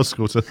to a girls'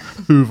 school to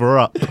hoover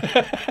up.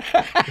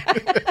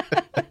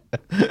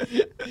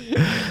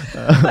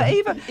 But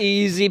even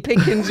easy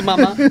pickings,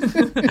 mama.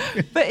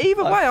 But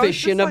either way, I was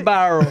fish in just a like,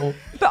 barrel.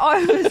 But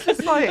I was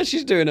just like,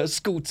 She's doing a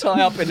school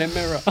tie up in a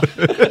mirror.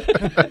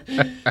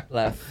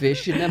 Like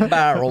fish in a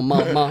barrel,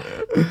 mama.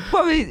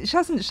 well, I mean, she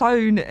hasn't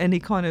shown any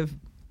kind of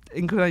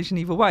inclination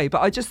either way.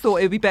 But I just thought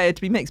it would be better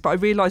to be mixed. But I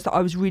realised that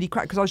I was really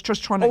cracked because I was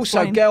just trying to Also,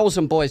 explain. girls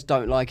and boys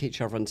don't like each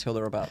other until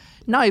they're about.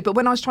 No, but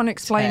when I was trying to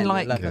explain, 10,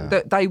 like 11.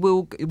 that they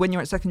will, when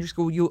you're at secondary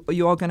school, you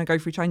are going to go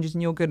through changes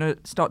and you're going to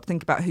start to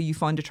think about who you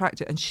find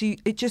attractive. And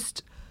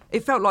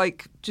it felt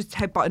like just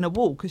headbutting a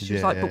wall because she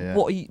was like, "But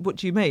what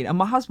do you mean?" And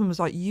my husband was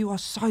like, "You are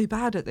so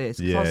bad at this."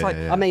 'Cause I was like,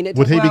 I mean, it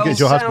Would he be good?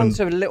 Your sounds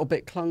husband a little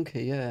bit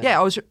clunky, yeah. "Yeah,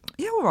 I was,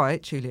 yeah, all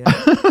right, Julia."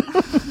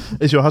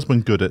 is your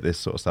husband good at this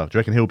sort of stuff? Do you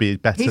reckon he'll be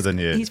better than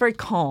you? He's very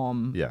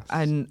calm. Yes.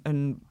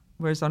 And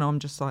whereas I know I'm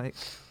just like.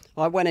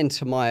 I went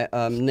into my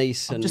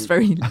niece and Just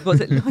very, I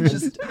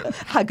just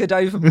haggard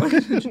over my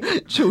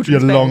children's Your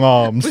long bed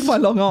arms. with my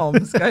long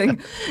arms,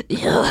 going,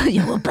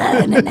 "You will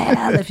burn in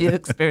hell if you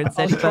experience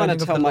I any was trying burning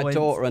to of tell the my loins."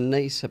 daughter and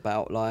niece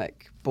about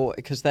like,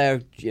 because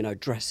they're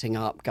dressing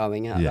up,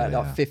 going out, Yeah, like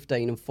yeah.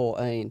 15 and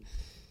 14,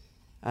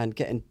 and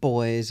getting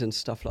boys and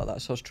stuff like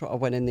that. So I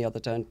went in the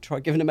other day and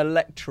tried giving them a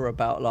lecture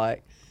about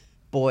like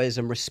boys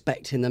and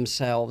respecting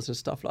themselves and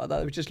stuff like that.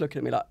 They were just looking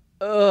at me like,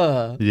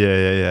 ugh.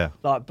 Yeah.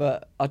 Like,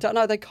 but I don't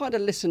know. They kind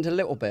of listened a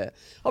little bit.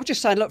 I was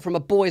just saying, look, from a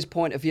boy's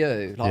point of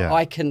view, like Yeah.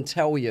 I can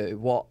tell you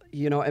what,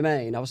 you know what I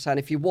mean. I was saying,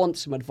 if you want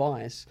some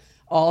advice,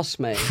 ask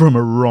me. From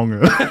a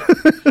wronger.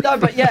 No,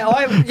 but yeah,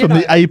 From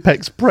the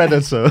apex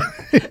predator.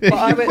 But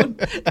I mean,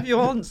 If you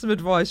want some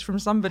advice from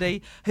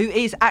somebody who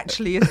is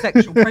actually a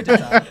sexual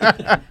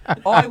predator,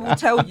 I will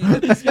tell you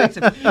the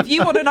perspective. If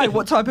you want to know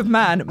what type of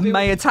man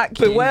may attack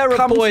you, beware of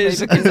come to me boys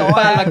because in I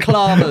am.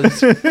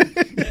 balaclavas.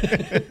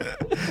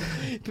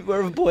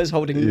 Beware of boys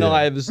holding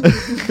knives.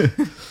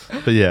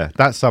 But yeah,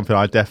 that's something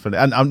I definitely,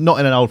 and I'm not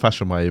in an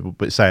old-fashioned way,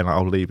 but saying like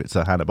I'll leave it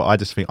to Hannah. But I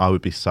just think I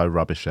would be so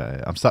rubbish at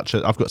it.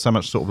 I've got so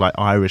much sort of like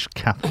Irish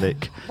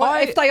Catholic.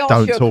 Well, if they ask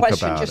Don't you a talk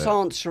question, about just it.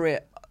 answer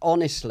it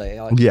honestly.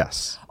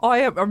 Yes.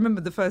 I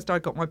remember the first day I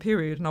got my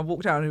period and I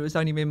walked out and it was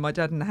only me and my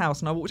dad in the house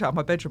and I walked out of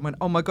my bedroom and went,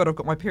 "Oh my God, I've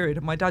got my period."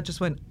 And my dad just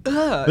went,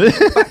 "Ugh,"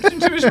 back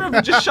into his room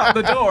and just shut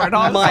the door. And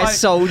I was My like,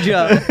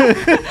 soldier.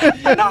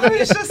 and I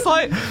was just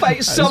like,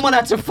 Mate, someone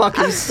had to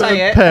fucking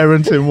say it.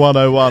 Parenting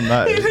 101.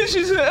 That he is.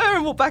 literally just went, "Oh,"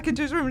 and walked back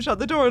into his room and shut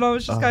the door. And I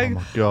was just Oh going,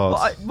 my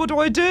God. What do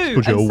I do?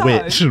 Called you And a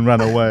witch and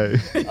ran away.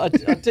 I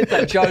did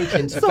that joke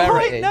in So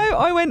I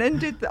severity. went and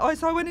did.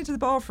 So I went into the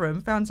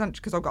bathroom, found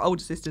sanitary because I've got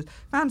older sisters.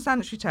 Found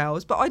sanitary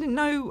towels, but I didn't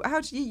know how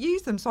to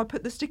use them, so I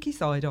put the sticky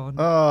side on.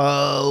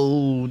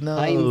 Oh no.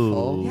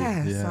 Painful.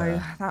 Yeah,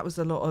 so that was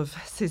a lot of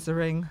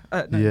scissoring.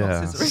 No, Yeah.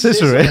 not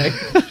scissoring.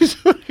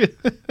 Scissoring.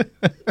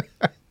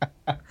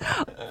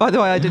 By the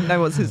way, I didn't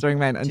know what scissoring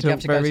meant Did until you have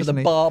to very go to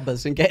recently. the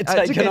barbers and get it I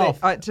had to taken get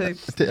off? I had to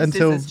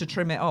Until- scissors to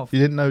trim it off. You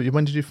didn't know.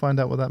 When did you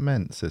find out what that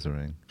meant,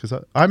 scissoring? Because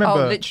I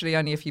remember. Oh, literally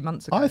only a few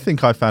months ago. I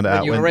think I found it When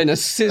out you when were in a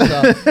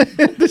scissor.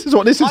 this is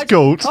what this is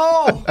called.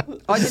 Oh,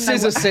 I didn't know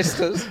Scissor what-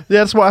 Sisters.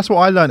 Yeah, that's what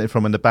I learned it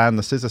from when the band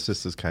The Scissor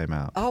Sisters came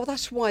out. Oh,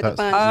 that's why That's-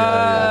 the band.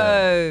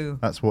 Oh.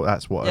 That's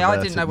what. Yeah, I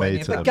alerted didn't know what me any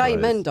of to that the Gay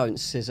phrase. men don't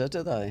scissor,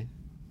 do they?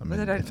 I mean,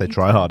 They don't if they need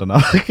try hard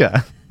enough, they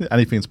can.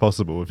 Anything's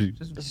possible if you,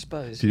 I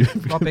suppose. if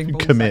you Rubbing ball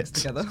commit.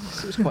 sacks together.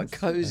 It was quite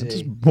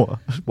cosy. What?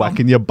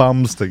 Whacking your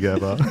bums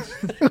together.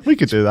 We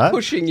could do that.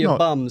 Pushing your Not-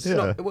 bums.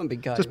 Yeah. It wouldn't be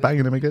gay. Just would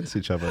banging them against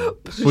each other.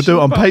 We'll do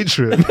it on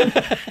Patreon.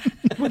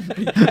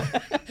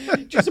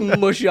 it? Just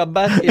mush your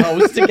batty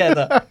holes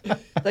together.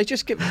 They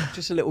just give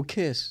just a little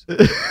kiss.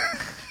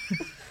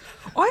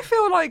 I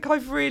feel like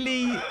I've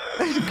really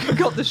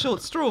got the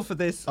short straw for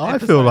this. I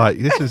episode. feel like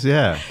this is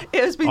it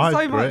has been I so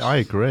agree. much. I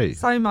agree.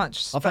 So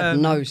much. I've had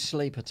no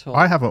sleep at all.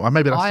 I haven't.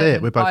 Maybe that's I it.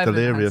 haven't- We're I both haven't had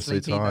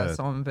deliriously sleep either, tired.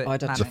 so I'm a bit I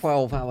had a manic.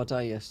 12-hour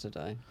day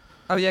yesterday.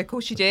 Oh yeah, of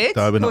course you did.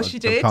 No, we're of not. course you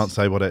did. Can't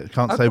say what it.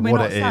 Can't Oh, say can we what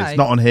not it is. say?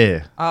 Not on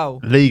here. Oh.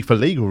 For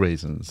legal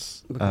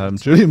reasons.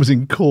 Julian was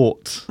in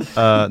court.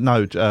 But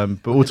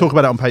we'll talk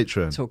about it on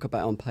Patreon. Talk about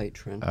it on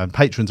Patreon.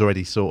 Patrons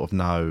already sort of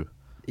know.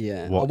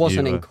 Yeah, What I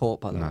wasn't you in were- court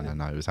by the way.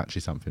 No. It was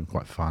actually something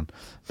quite fun.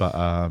 But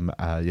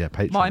yeah,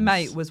 Patreon. My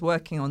mate was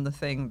working on the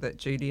thing that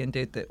Julian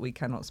did that we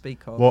cannot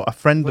speak of. Well, a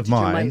friend What of did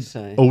your mine mate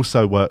say?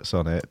 also works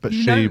on it, but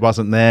You she know-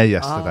 wasn't there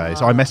yesterday.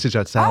 So I messaged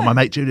her to say, "Oh, my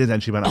mate Julian."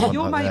 Then she went, "Oh,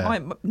 Your I'm not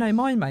mate, there." no,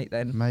 my mate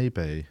then.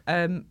 Maybe.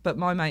 But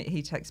my mate,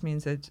 he texted me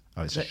and said,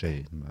 Oh, it's a that-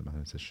 she. No,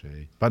 it's a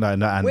she. But no.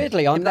 And,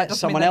 Weirdly, I Yeah, but that met doesn't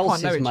someone mean they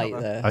can't else's know each mate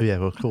other. there. Oh yeah,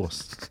 well of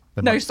course.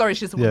 They No, might- sorry,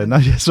 she's a Yeah, woman. no,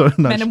 yeah, sorry,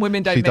 no. Men and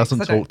women don't She mix,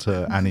 doesn't I don't. talk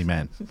to any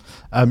men.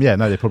 Yeah,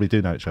 no, they probably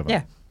do know each other.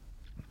 Yeah.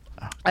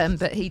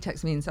 But he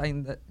texted me and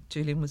saying that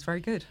Julian was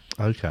very good.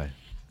 Okay.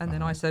 And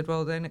then I said,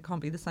 well, then it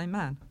can't be the same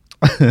man.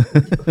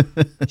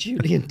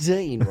 Julian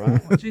Dean,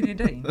 right? What, Julian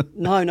Dean?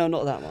 No,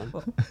 not that one.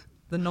 What,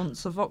 the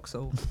nonce of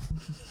Vauxhall,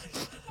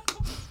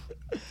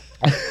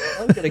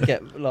 I'm gonna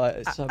get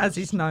like so as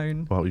he's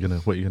known. What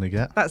are you gonna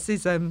get? That's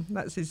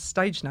his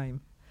stage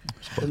name.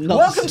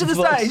 Welcome to the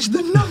stage,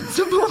 the nuts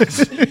of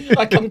Oxford.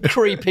 I come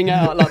creeping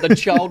out like the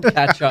child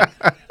catcher,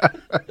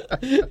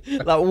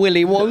 like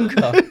Willy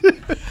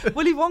Wonka.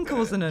 Willy Wonka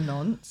wasn't a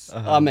nonce.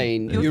 I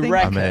mean, You're you thinking-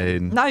 reckon? I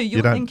mean, No, you're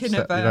you don't thinking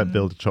of, you don't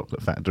build a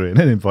chocolate factory and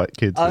then invite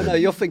kids. Oh in. no,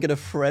 you're thinking of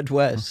Fred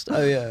West.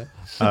 Oh yeah.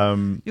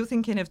 You're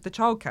thinking of the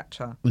child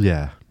catcher.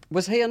 Yeah.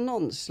 Was he a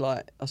nonce?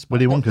 Like, I suppose.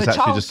 Willy Wonka's The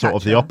actually child just sort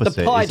of the catcher. opposite.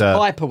 The Pied He's a-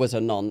 Piper was a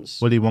nonce.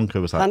 Willy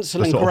Wonka was like Hansel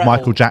the and sort of Gretel.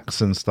 Michael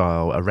Jackson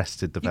style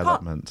Arrested can't-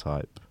 Development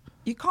type.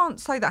 You can't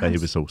say that. But he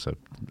was also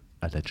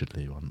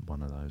allegedly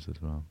one of those as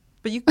well.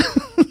 But you.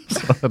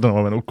 I don't know,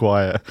 I went all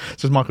quiet.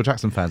 It's just Michael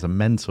Jackson fans are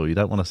mental. You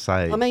don't want to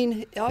say. I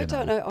mean, I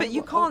don't know. But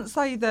you can't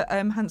say that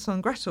Hansel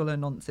and Gretel are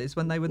nonces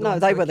when they were. The No,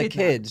 ones they that were the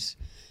kidnapped. kids.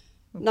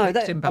 No,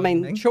 Victim I mean,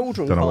 blaming.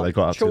 children Don't know what can't,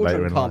 they got up to later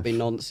children in can't life. be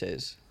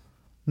nonces.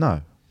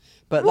 No.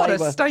 But What they a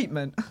were.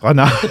 statement. I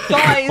know.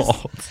 Guys,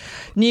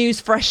 news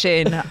fresh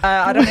in.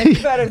 I don't know if you've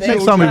heard of this.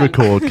 Next time we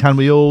record, can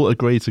we all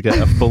agree to get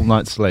a full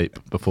night's sleep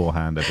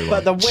beforehand, everyone?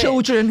 But the witch,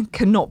 Children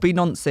cannot be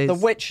nonces. the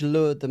witch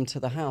lured them to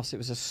the house. It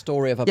was a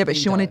story of a. Yeah, but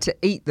she pedo. wanted to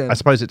eat them. I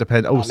suppose it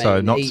depends. Also, I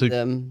mean, not eat to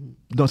them.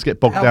 get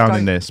bogged Oh, down in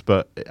don't. this,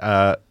 but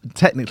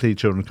technically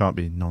children can't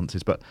be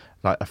nonces. But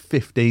like a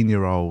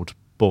 15-year-old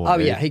boy, Oh,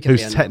 yeah, he can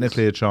be who's a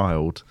technically a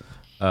child,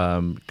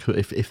 could,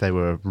 if they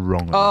were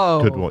wrong,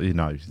 Oh. could what you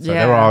know. So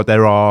Yeah.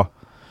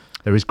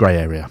 there is grey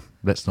area.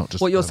 Let's not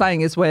just. What you're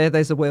saying is where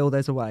there's a will,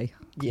 there's a way.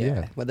 Yeah.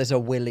 Yeah. Where there's a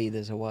willy,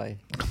 there's a way.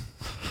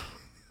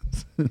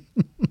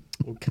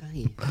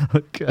 Okay.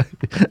 Okay.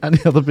 Any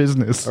other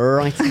business?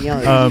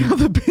 Rightio.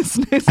 The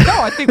business. No,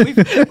 I think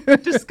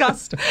we've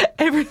discussed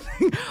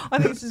everything. I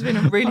think this has been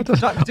a really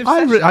productive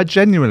session. I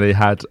genuinely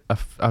had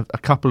a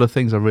couple of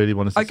things I really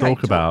wanted to Okay,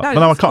 talk about. no,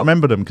 But I let's can't talk.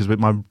 remember them because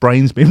my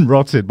brain's been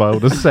rotted by all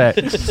the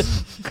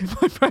sex.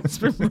 My brain's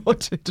been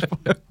rotted.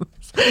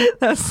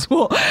 That's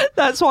what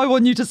I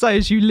want you to say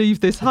as you leave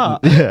this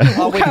hut. Yeah.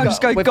 Oh, Walk out and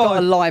just go, we've got a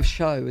God. live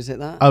show, is it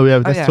that? Oh yeah,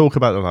 let's yeah. talk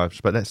about the live,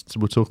 but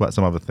we'll talk about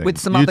some other things. With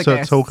some you other two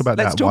guests. talk about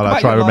Let's that talk while I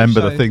about try to your live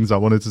remember the show. things I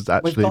wanted to We've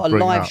actually got a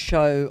bring live up.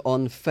 show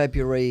on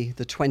February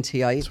the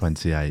 28th.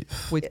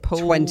 28th. With Paul.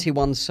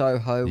 21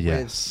 Soho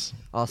Yes. with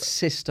our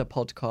sister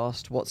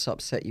podcast, What's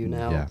Upset You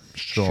Now? Yeah.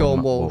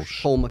 Sean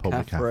Walsh, Paul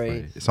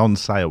McCaffrey. It's on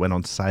sale. Went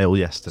on sale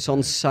yesterday. It's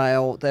on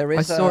sale. There I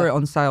is saw it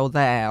on sale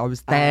there. I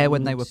was there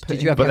when they were putting.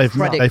 Did you have But your they've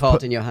credit they've card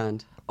put- in your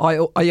hand?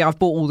 Yeah, I've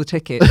bought all the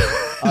tickets.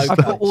 I've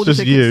bought all the Just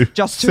tickets you,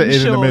 just to sitting in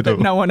the ensure middle.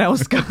 that no one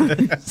else goes.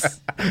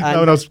 No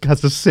one else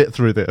has to sit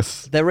through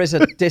this. There is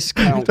a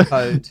discount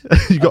code.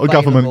 You got a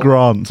government available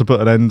grant to put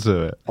an end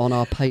to it. on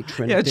our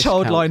Patreon. Yeah, a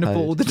child discount line of code.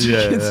 all the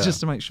Yeah, tickets yeah. just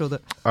to make sure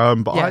that.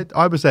 But Yeah.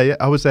 I was there.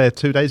 I was there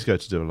 2 days ago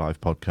to do a live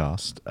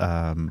podcast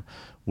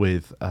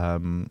with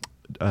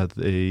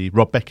the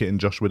Rob Beckett and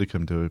Josh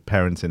Widdicombe do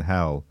Parents in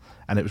Hell,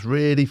 and it was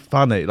really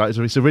funny. Like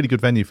it's a really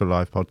good venue for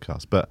live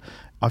podcasts. But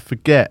I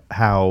forget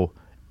how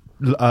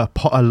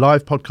a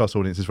live podcast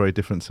audience is very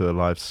different to a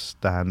live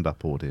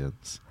stand-up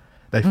audience.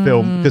 They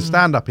film because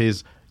stand-up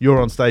is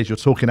you're on stage, you're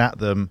talking at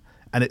them,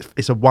 and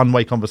it's a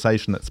one-way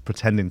conversation that's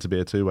pretending to be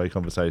a two-way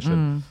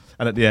conversation,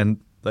 and at the end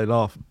they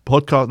laugh.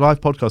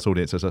 Live podcast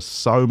audiences are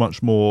so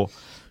much more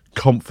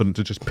confident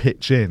to just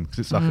pitch in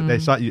because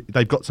it's like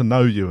they've got to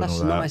know you and That's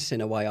all that. nice in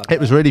a way. It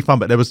was really fun,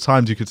 but there was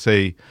times you could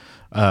see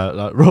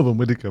like Rob and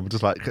Widdicombe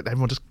just like, could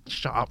everyone just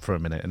shut up for a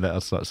minute and let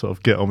us like, sort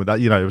of get on with that.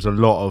 You know, there was a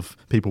lot of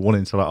people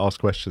wanting to like ask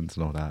questions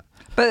and all that.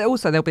 But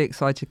also, they'll be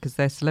excited because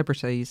they're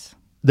celebrities.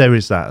 There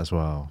is that as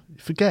well.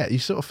 You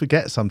sort of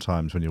forget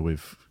sometimes when you're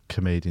with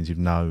comedians you've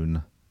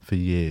known for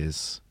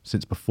years,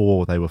 since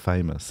before they were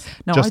famous.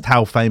 No, just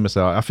how famous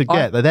they are. I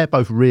forget that they're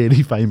both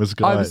really famous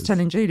guys. I was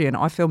telling Julian,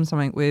 I filmed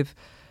something with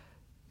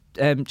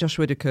Josh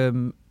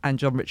Widdicombe and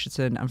John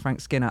Richardson and Frank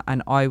Skinner,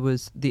 and I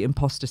was the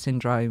imposter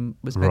syndrome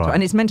was mental, Right.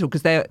 and it's mental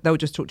because they'll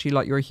just talk to you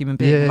like you're a human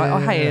being, like, oh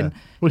hey, and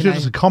well, you you're know,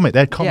 just a comic.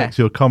 They're comics.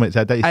 Yeah. You're comics.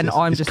 It's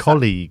I'm it's just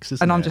colleagues,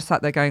 isn't and I'm it? just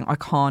sat there going, I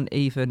can't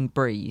even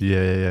breathe.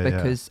 Yeah.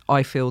 Because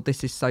I feel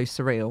this is so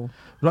surreal.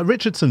 Like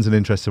Richardson's an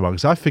interesting one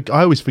because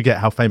I always forget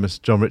how famous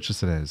John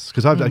Richardson is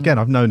because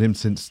I've known him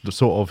since the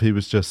sort of he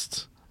was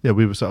just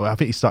we were sort of, I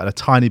think he started a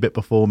tiny bit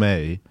before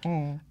me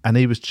and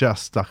he was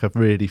just like a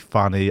really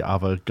funny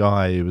other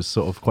guy who was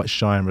sort of quite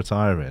shy and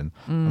retiring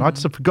and I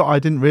just forgot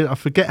I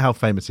forget how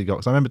famous he got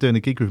because I remember doing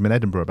a gig with him in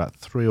Edinburgh about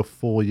 3 or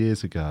 4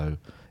 years ago.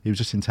 He was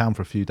just in town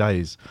for a few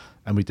days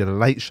and we did a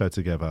late show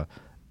together.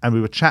 And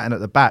we were chatting at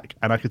the back,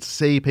 and I could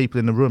see people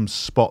in the room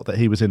spot that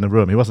he was in the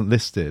room. He wasn't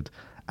listed,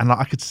 and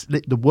like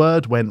the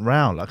word went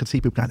round. I could see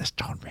people going, "It's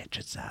John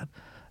Richardson,"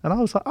 and I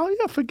was like, "Oh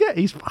yeah, forget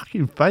he's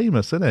fucking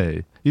famous, isn't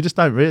he?" You just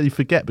don't really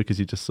forget because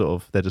you just sort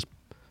of they're just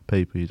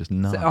people you just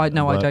know. So, I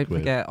and work don't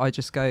with. forget. I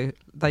just go.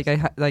 They go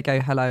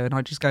hello, and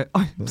I just go,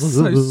 I'm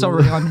so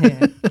sorry, I'm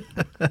here.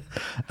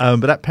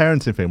 But that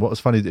parenting thing, what was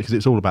funny because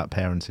it's all about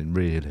parenting,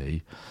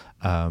 really.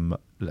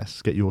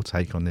 Let's get your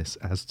take on this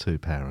as two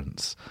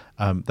parents.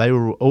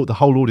 The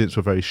whole audience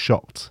were very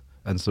shocked,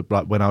 and so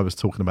like when I was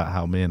talking about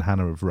how me and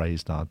Hannah have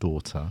raised our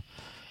daughter,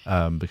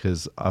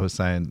 because I was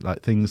saying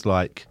like things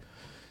like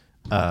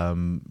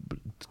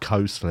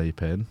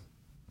co-sleeping.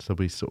 So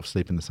we sort of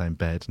sleep in the same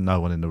bed. No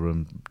one in the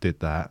room did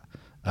that.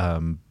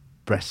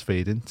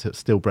 Breastfeeding,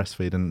 still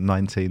breastfeeding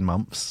 19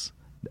 months.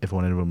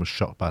 Everyone in the room was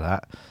shocked by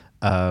that.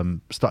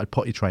 Started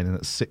potty training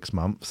at 6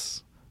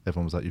 months.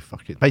 Everyone was like, you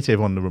fuck it. Basically,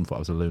 everyone in the room thought I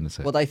was a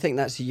lunatic. Well, they think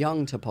that's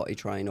young to potty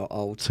train or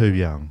old? Too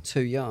young.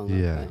 Too young,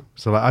 Yeah. okay.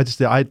 So like,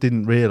 I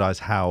didn't realise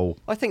how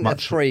I think they're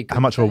three good how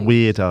much of a things.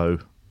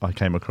 weirdo I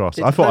came across.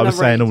 Did I thought I was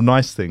Hannah saying Reid- all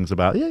nice things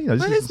about, this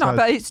Well, is it's not,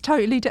 but it's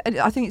totally.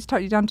 I think it's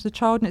totally down to the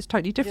child, and it's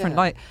totally different.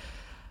 Yeah. Like,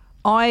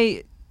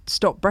 I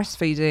stopped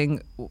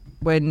breastfeeding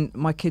when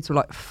my kids were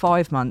like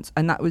 5 months,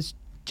 and that was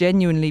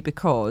genuinely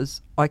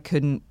because I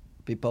couldn't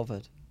Be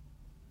bothered.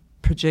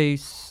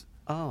 produce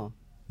Oh.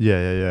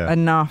 Yeah.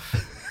 enough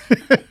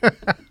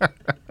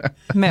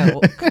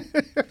milk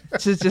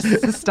to just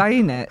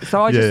sustain it.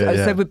 So I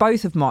just so with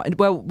both of mine,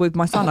 with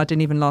my son, I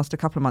didn't even last a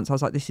couple of months. I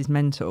was like, this is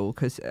mental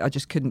because I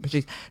just couldn't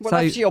produce. Well,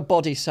 so that's your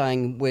body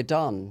saying we're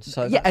done.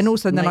 So yeah, and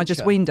also then I just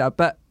nature. weaned her.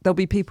 But there'll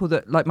be people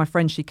that, like my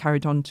friend, she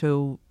carried on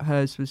till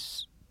hers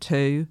was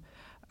 2.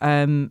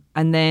 And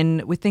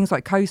then with things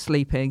like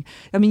co-sleeping,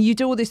 I mean, you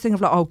do all this thing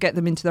of like, I'll get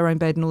them into their own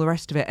bed and all the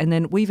rest of it. And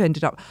then we've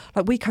ended up,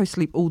 like, we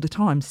co-sleep all the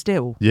time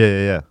still.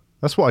 Yeah.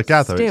 That's what I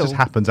gather. It Still. just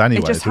happens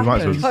anyway. just so we might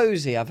as well happens.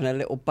 Cozy having a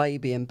little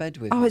baby in bed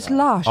with Oh, you, it's though.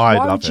 lush. I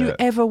Why love would you it.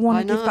 ever want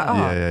I to give that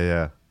know. up?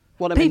 Yeah.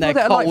 Well, I mean, People their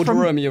that are like cold from-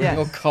 room. You're in yeah.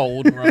 your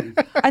cold room.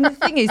 And the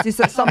thing is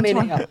that Come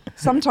in here.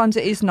 sometimes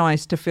it is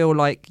nice to feel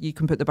like you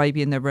can put the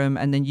baby in their room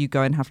and then you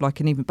go and have like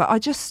an even. But I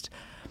just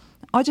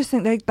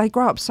think they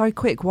grow up so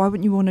quick. Why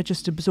wouldn't you want to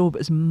just absorb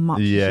as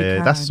much as you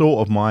can? That's sort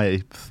of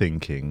my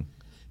thinking.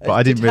 But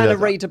I didn't Did Hannah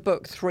realise. read a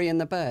book, 3 in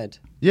the Bed?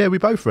 Yeah, we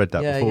both read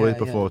that Yeah, before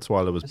yeah.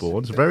 Twyla was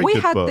born. It's a very We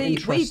good had book.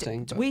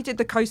 Interesting, but- we did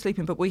the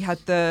co-sleeping, but we had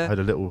Had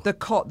a little- the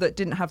cot that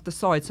didn't have the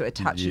side, so it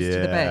attaches to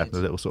the Yeah, bed. the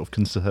little sort of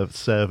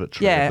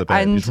conservatory Yeah, of the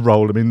bed. You and- just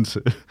roll them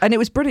into. And it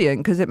was brilliant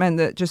because it meant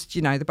that just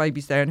the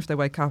baby's there, and if they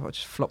wake up, I'll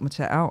just flop my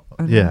tit out.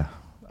 And Yeah,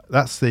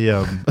 that's the.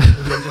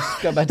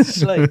 Just go back to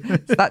sleep.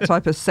 it's that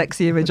type of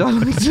sexy image I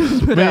like to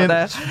put out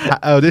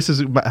there. This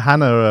is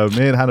Hannah.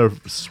 Me and Hannah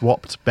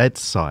swapped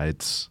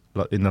bedsides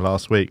like in the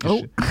last week.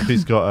 Oh.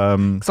 She's got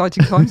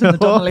Exciting times in the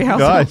Donnelly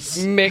household.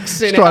 guys.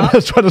 Mixing it Trying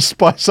up. trying to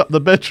spice up the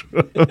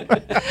bedroom.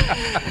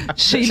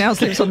 She now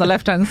sleeps on the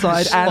left-hand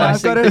side, and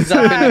I've got to Spicing things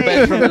up in the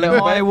bedroom a say, little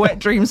my bit. wet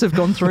dreams have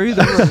gone through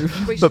the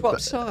roof. We swap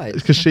sides.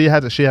 Because she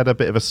had a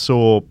bit of a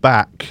sore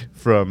back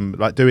from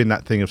like doing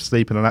that thing of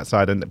sleeping on that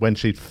side, and when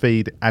she'd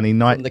feed Annie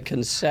night, From the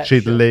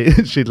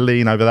conception. she'd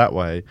lean over that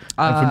way,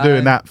 and from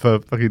doing that for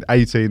fucking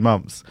 18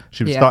 months,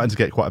 she was Yeah. starting to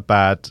get quite a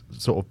bad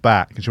sort of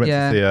back, and she went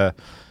Yeah. to see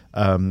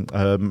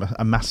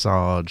a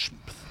massage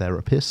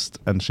therapist,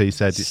 and she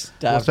said, "What's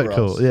that Stavros.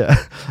 called?" Yeah,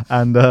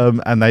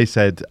 and they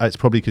said it's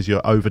probably because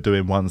you're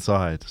overdoing one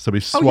side, so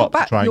we swapped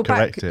to try and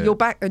correct it. Your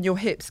back and your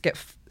hips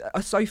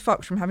are so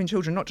fucked from having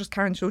children, not just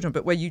carrying children,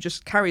 but where you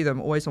just carry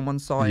them always on one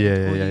side.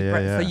 Yeah, or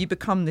yeah. So you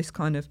become this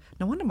kind of.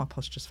 No wonder my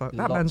posture's fucked.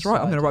 That man's right.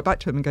 I'm Lopsided. going to write back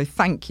to him and go,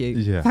 "Thank you,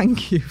 Yeah.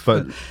 thank you."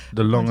 But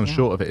the long and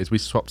short of it is we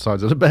swapped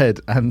sides of the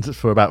bed, and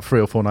for about 3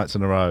 or 4 nights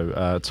in a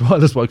row,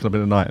 Twyla's woken up in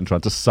the night and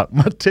tried to suck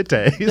my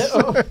titties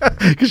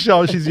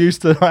because she's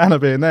used to Hannah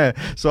being there.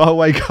 So I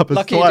wake up as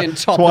Lucky you didn't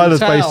top and Twyla's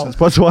towel.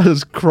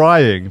 Twyla's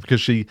crying because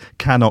she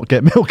cannot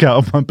get milk out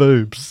of my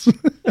boobs.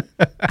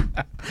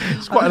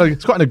 It's quite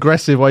an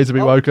aggressive way to be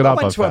woken I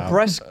up. went to a found.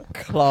 breast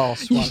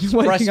class once.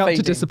 You're waking up to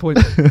breastfeeding.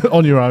 disappointment.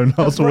 on your own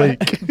last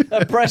week.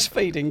 A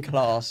breastfeeding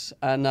class,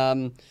 and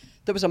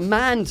there was a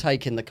man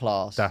taking the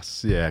class.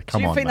 That's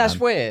Come you on, think man. that's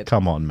weird?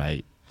 Come on,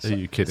 mate. Are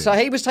you kidding? So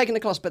he was taking the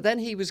class, but then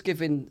he was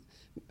giving.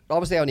 I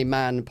was the only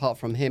man apart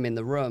from him in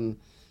the room,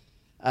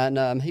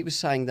 and he was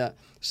saying that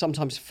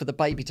sometimes for the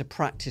baby to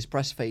practice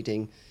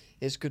breastfeeding,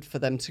 it's good for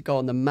them to go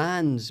on the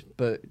man's,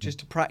 but just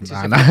to practice.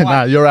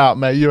 No, you're out,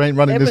 mate. You ain't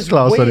running It this was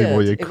class weird.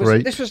 anymore, you It was-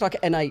 creep. This was like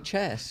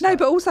NHS. No,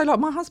 but also like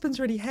my husband's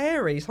really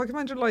hairy, so I can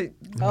imagine like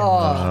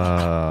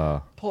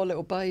Ah. Poor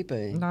little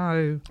baby.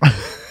 no.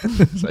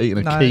 So eating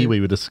a No. kiwi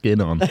with a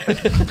skin on.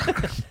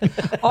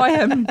 I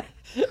am.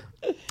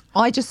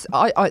 I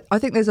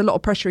think there's a lot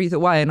of pressure either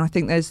way, and I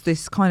think there's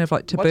this kind of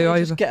like Why taboo don't you over.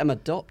 just get them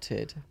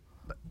adopted?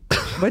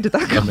 Where did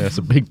that I come? mean, it's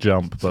a big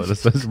jump, but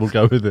we'll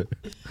go with it.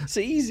 It's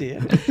easier.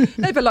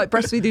 No, but like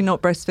breastfeeding,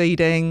 not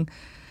breastfeeding.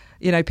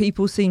 You know,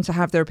 people seem to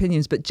have their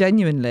opinions, but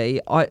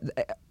genuinely,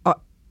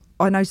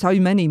 I know so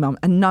many mums,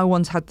 and no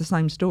one's had the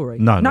same story.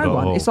 No, not at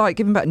one. all. It's like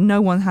giving back.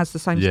 No one has the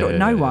same Yeah, story. yeah,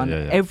 No yeah, one.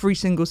 yeah. Every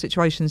single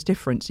situation's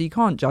different, so you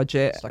can't judge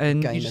it, It's like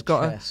and a game you just of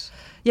got to. chess.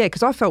 Yeah,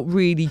 because I felt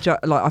really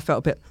I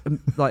felt a bit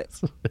like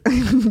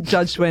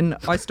judged when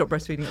I stopped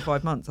breastfeeding at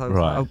 5 months. I was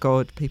Right. like, oh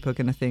God, people are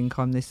going to think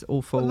I'm this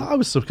awful. I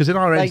was because in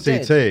our They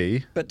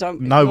NCT, but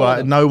don't no ignore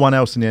them. no one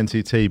else in the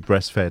NCT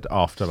breastfed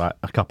after like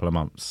a couple of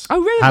months. Oh,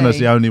 really? Hannah's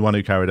the only one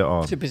who carried it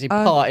on. Too busy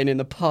partying in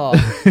the park.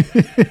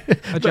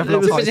 I do have Too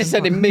lots of busy items.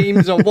 sending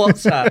memes on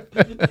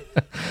WhatsApp.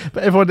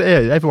 But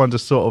everyone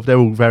just sort of they're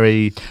all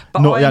very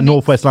But I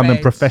Northwest London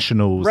mixed-fed.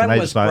 professionals, Ren and they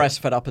was just like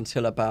breastfed up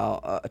until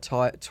about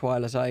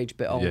Twyla's age,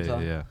 bit older.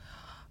 yeah.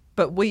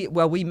 But we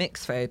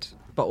mix fed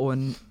bottle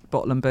and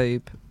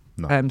boob.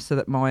 No. So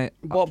that my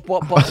What?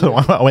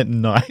 I went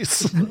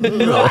nice.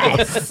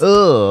 nice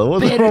Ugh,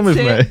 what's wrong with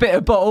me? bit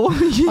of bottle.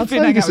 I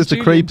think this is the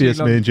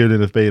creepiest me and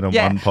Julian have been on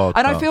one podcast.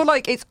 And I feel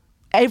like it's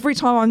every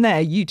time I'm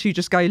there, you two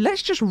just go,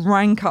 let's just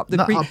rank up the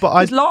No, creep. but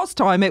Because last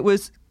time it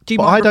was. Do you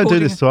But mind I don't do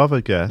recording this to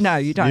other guests. No,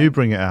 you don't. You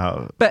bring it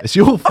out. But- It's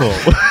your fault.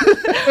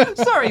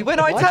 Sorry, when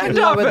I Why do turned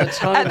you know up where the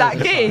time at that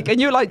is? gig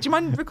and you're like, do you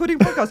mind recording a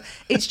podcast?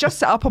 It's just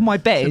set up on my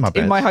bed my in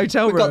bed. my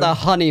hotel We've room. got the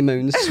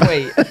honeymoon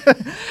suite.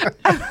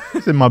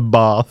 It's in my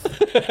bath.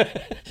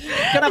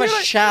 Can have a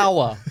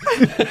shower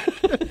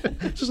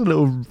It's just a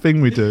little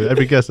thing we do.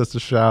 Every guest has to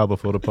shower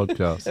before the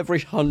podcast. every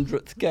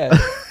 100th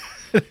guest.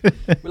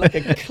 We're like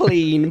a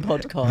clean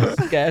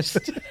podcast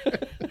guest.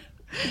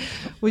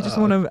 We just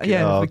want to, if we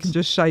God. can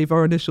just shave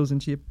our initials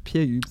into your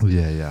pubes.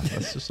 Yeah.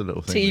 That's just a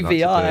little thing.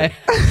 we TVI. like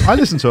to do. I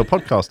listened to a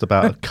podcast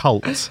about a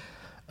cult.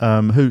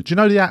 Who do you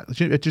know the act?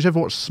 Did you ever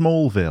watch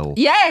Smallville?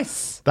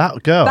 Yes!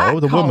 That girl, That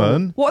the cult.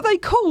 woman. What are they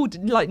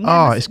called? Like,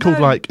 It's called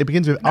like it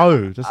begins with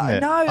O, doesn't it?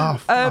 no, Oh,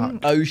 fuck.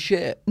 Oh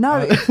shit. No,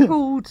 it's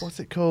called. What's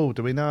it called?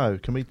 Do we know?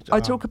 Can we? I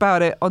talk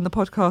about it on the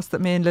podcast that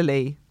me and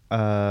Lily.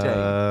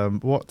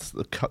 What's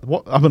the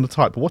what? I'm going to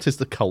type. What is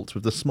the cult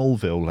with the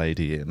Smallville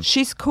lady in?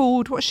 She's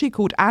called, what's she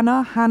called?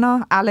 Anna,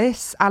 Hannah,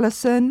 Alice,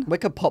 Alison, We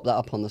could pop that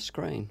up on the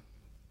screen.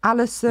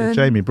 Alison.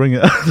 Jamie, bring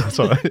it.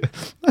 Sorry,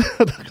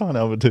 I can't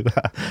ever do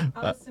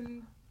that.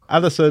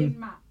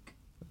 Alison.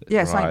 Yeah,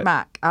 Right. Saint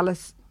Mac.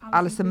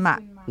 Alison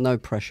Mac. No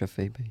pressure,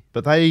 Phoebe.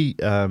 But they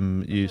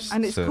used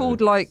And it's to- called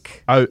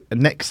like.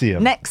 Nexium.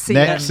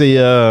 Nexium.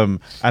 Nexium.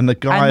 And the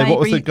guy. and they What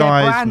was the their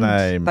guy's brand,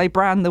 name? They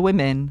brand the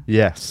women.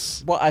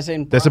 Yes. What, as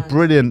in? There's a brand?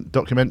 brilliant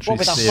documentary What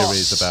with the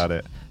series hots? about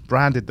it.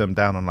 Branded them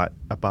down on like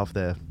above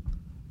their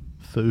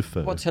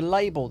foo-foo. What, to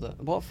label them?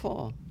 What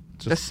for?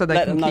 Just so they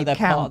Let can them know keep they're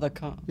count. part of the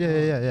car.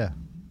 Yeah.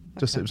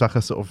 Just it was like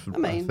a sort of I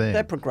mean, thing.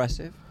 they're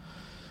progressive.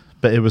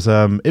 But it was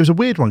a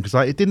weird one because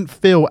like, it didn't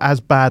feel as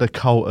bad a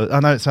cult.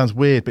 I know it sounds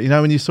weird, but you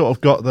know when you sort of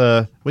got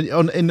the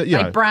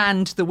They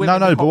brand the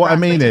women. No, with but hot what I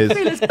brands. mean It is-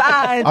 doesn't feel as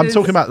bad. I'm as-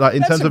 talking about like in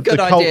That's terms some of the good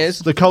cults, ideas.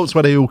 the cults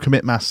where they all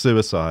commit mass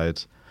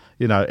suicide.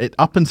 You know,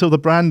 up until the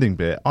branding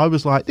bit, I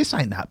was like, this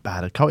ain't that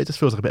bad a cult. It just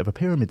feels like a bit of a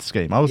pyramid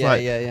scheme. I was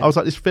like,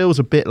 this feels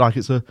a bit like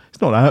it's not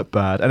that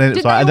bad. And then it's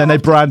Didn't like, they and then all-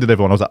 they branded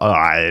everyone. I was like,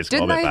 it's got a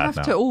Didn't bit they bad have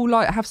now. to all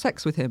like have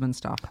sex with him and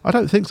stuff? I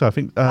don't think so. I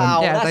think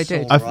Wow, Yeah, that's they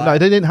did. all no, right.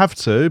 they didn't have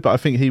to, but I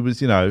think he was,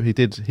 he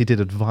did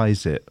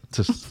advise it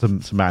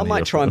to Manny. I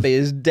might try and be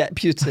his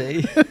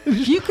deputy.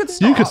 You could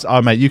start. You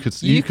could, mate.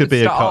 You could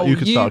be a cult. You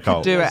could start a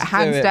cult. do it Let's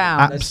hands do it. down.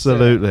 Let's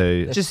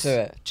Absolutely. Let's do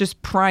it.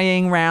 Just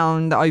praying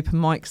round the open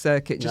mic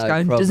circuit, just No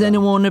going, problem. does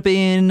anyone want to be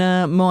in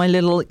my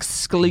little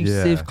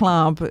exclusive Yeah.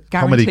 club? Comedy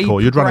Guaranteed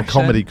course. You'd run a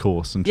progression. comedy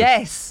course and just,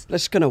 Yes.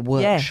 Let's going to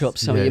workshop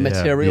some of your Yeah,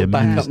 material yeah,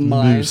 back moose, up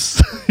mine.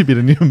 moose. You'd be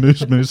the new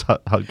moose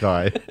hut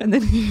guy. And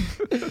then,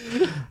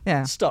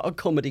 yeah. Start a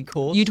comedy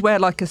course. You'd wear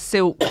like a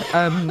silk,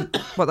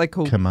 what they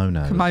call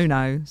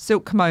Kimono.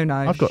 silk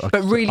kimono. I've got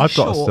really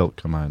short. a silk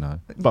kimono.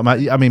 But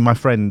my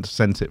friend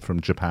sent it from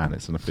Japan.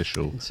 It's an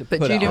official. To But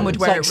put it Julian on. would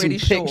It's wear like it some really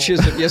short.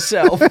 pictures of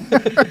yourself.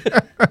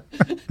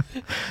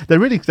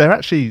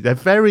 They're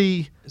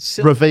very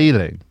Silk.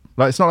 revealing.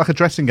 Like it's not like a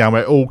dressing gown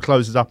where it all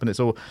closes up and it's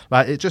all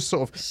like it just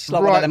sort of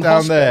like one of right them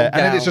down there, hospital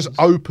and then it's just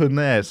gowns. open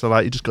there. So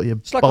like you just got your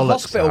It's like a bollocks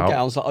hospital out.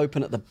 gowns that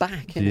open at the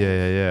back. Isn't it?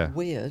 Yeah.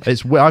 Weird.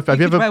 It's have You you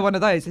could ever? wear one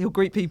of those. He'll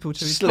greet people to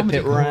his Slip comedy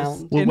it course.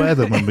 round. We'll You know? wear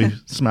them when we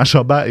smash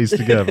our batties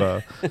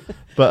together.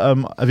 But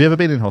have you ever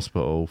been in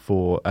hospital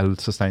for a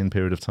sustained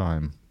period of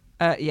time?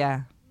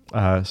 Yeah.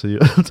 So you,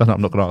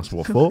 I'm not going to ask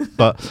what for,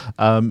 but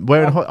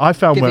I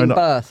found Giving wearing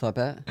birth, I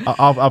bet.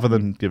 other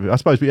than giving, I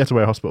suppose we had to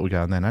wear a hospital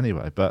gown then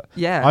anyway. But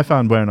Yeah. I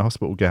found wearing a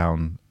hospital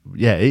gown.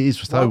 Yeah, it is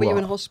so. Why were you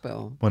in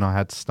hospital? When I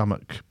had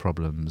stomach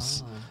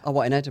problems. Oh,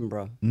 what, in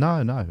Edinburgh? No,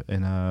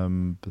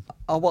 in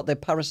Oh, what, the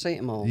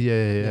paracetamol?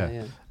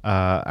 yeah.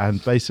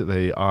 And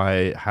basically,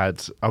 I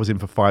was in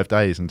for 5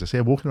 days, and just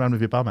walking around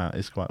with your bum out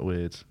is quite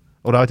weird.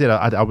 Although I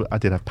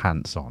did have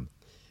pants on.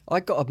 I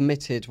got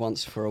admitted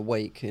once for a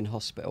week in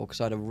hospital because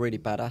I had a really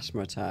bad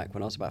asthma attack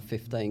when I was about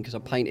 15 because I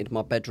painted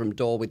my bedroom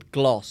door with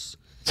gloss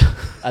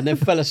and then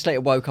fell asleep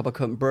and woke up, I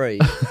couldn't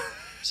breathe.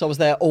 So I was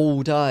there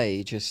all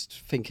day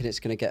just thinking it's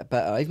going to get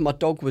better. Even my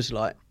dog was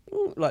like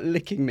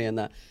licking me and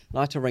that. And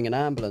I had to ring an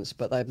ambulance,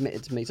 but they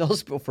admitted me to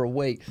hospital for a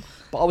week.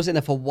 But I was in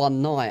there for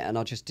one night and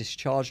I just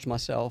discharged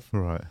myself.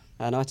 Right.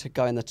 And I had to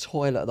go in the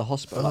toilet at the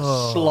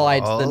hospital,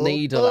 slide the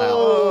needle out.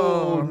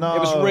 Oh, no. It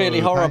was really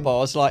horrible. I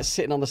was like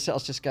sitting on the seat, I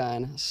was just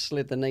going,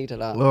 slid the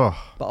needle out. Oh,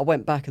 But I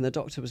went back and the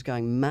doctor was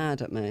going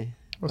mad at me.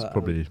 that's But,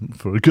 probably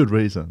for a good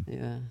reason.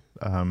 yeah.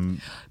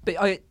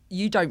 But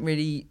you don't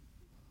really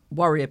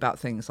worry about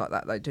things like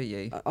that, though, do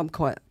you? I'm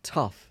quite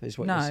tough, is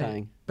what No, you're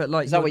saying. but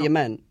like, Is that you're what you not-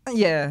 meant?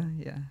 Yeah.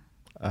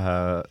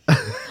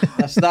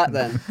 That's that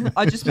then.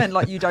 I just meant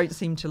like you don't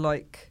seem to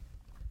like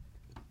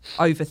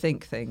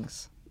overthink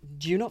things.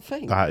 Do you not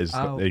think? That is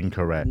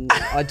incorrect.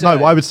 I do.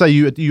 No, I would say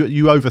you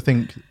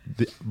overthink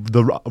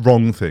the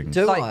wrong things.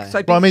 Do Like, I?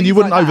 so Well, I mean, you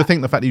wouldn't like that.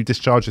 overthink the fact that you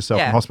discharged yourself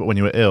from hospital when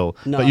you were ill,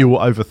 No. but you will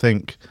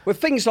overthink With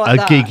things like a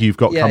that, gig you've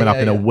got yeah, coming yeah, up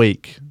in yeah. a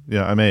week. You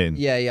know what I mean?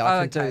 Yeah,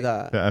 I can Okay. do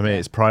that. You know what I mean?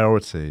 It's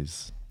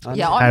priorities.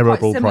 Yeah, I'm Terrible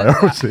quite similar to that.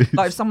 priorities.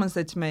 Like if someone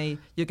said to me,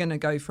 "You're going to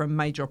go for a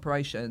major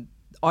operation,"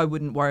 I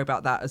wouldn't worry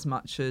about that as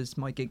much as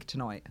my gig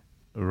tonight.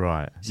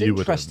 Right. It's you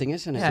interesting,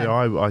 isn't it?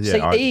 Yeah.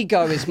 See,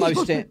 Ego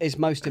is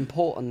most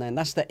important. Then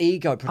that's the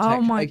ego protection.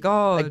 Oh my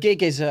God. A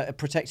gig is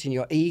protecting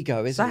your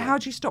ego, isn't So it? how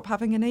do you stop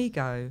having an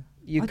ego?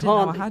 You I didn't know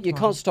I can't. had You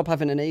one. can't stop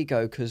having an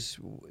ego because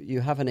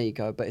you have an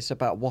ego, but it's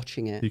about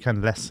watching it. you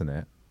can lessen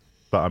it.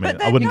 But I mean,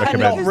 then I wouldn't you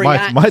cannot recommend.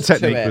 react My to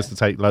technique it. was to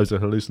take loads of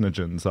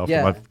hallucinogens after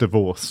Yeah. my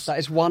divorce, That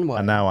is one way.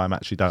 and now I'm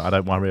actually I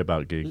don't worry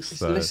about gigs.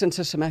 Just So. listen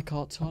to some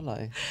Eckhart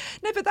Tolle.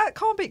 No, but that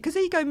can't be because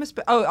ego must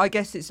be. Oh, I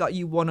guess it's like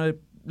you want to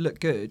look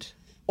good.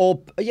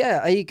 Or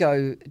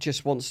ego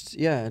just wants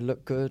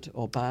look good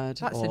or bad.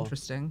 That's or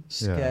interesting.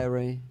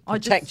 Scary. I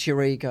Protect just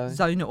your ego.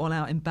 Zone it all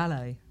out in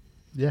ballet,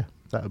 Yeah,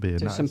 that would be a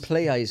Do nice. some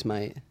plies,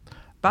 mate.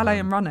 ballet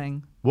and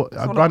running. What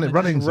That's what I wanna do.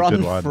 running's a Run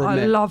good one. for a I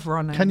minute. love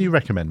running. Can you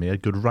recommend me a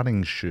good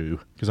running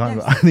shoe? Because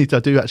Yes. I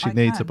do actually I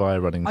need can. to buy a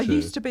running I shoe.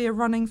 used to be a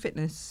running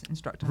fitness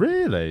instructor.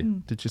 Really?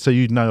 Did you? So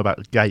you know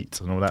about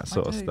gait and all that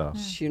sort of do,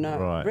 stuff. You know,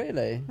 Right.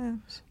 really? Yeah.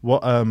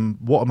 What am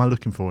I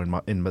looking for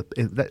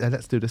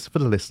let's do this for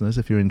the listeners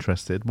if you're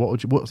interested.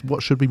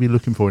 What should we be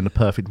looking for in the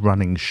perfect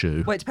running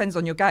shoe? Well, it depends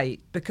on your gait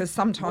because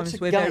sometimes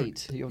What's a we're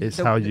gait? It's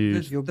how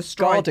you- Your the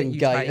stride garden that you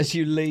gait take. as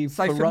you leave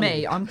So for for running.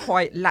 me, I'm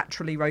quite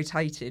laterally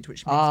rotated,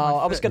 which means Oh,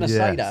 my I was foot- going to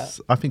say that.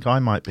 I think I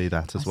might be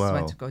that as I swear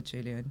well. to God,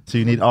 Julian. So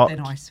you need Be arch.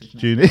 nice with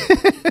me. Do you need?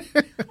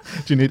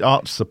 Do you need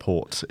arch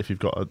support if you've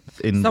got an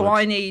inward? So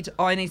I need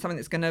something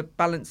that's going to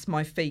balance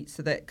my feet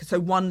so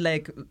one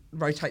leg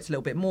rotates a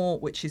little bit more,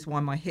 which is why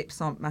my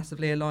hips aren't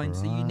massively aligned.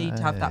 So you need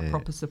to have that Right.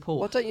 proper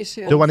support. Why don't you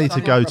see? Do I need to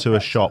some go to a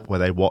chiropractor? shop where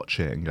they watch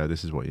it and go,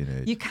 "This is what you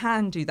need"? You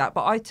can do that,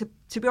 but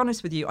to be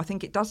honest with you, I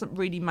think it doesn't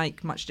really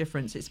make much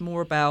difference. It's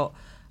more about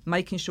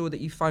making sure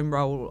that you foam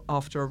roll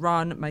after a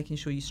run, making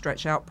sure you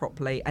stretch out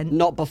properly, and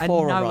Not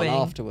before and a run, knowing-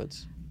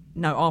 afterwards.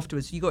 No,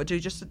 afterwards. You got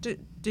to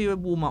do a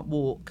warm up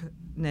walk,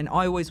 and then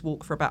I always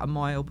walk for about a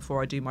mile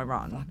before I do my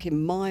run.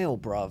 Fucking mile,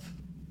 bruv.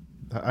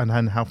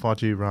 And how far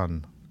do you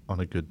run on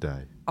a good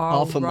day?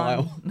 I'll Half a run-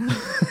 mile.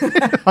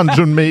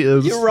 100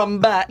 meters. You run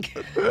back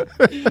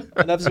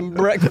and have some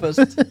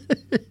breakfast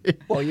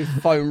while you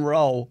foam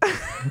roll.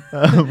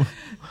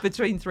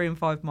 between 3 and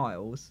 5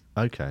 miles.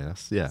 Okay,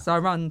 that's yeah. So I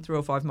run 3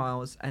 or 5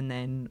 miles and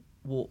then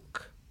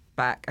walk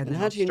back and And then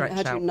how I'll do you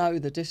stretch out. know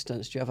the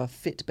distance? Do you have a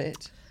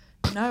Fitbit?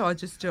 No, I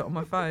just do it on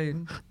my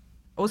phone.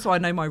 Also, I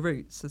know my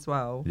routes as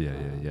well.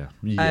 Yeah.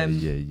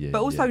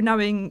 But also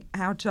knowing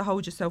how to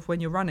hold yourself when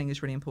you're running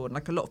is really important.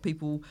 Like a lot of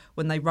people,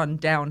 when they run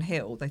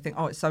downhill, they think,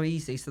 "Oh, it's so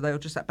easy," so they'll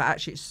just. But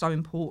actually, it's so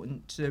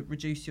important to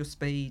reduce your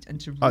speed and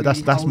to. Really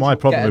that's hold my your-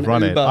 problem Get with an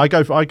running. Uber. I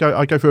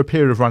go for a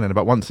period of running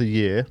about once a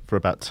year for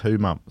about 2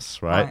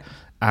 months, right? Right.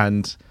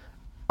 And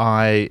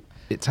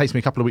it takes me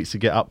a couple of weeks to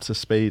get up to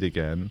speed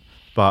again.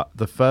 But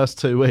the first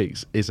 2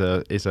 weeks is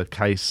a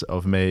case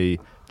of me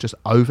just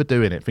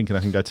overdoing it, thinking I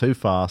can go too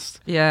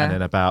fast. Yeah. And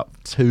then about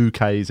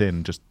 2Ks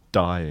in, just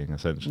dying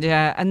essentially.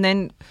 Yeah, and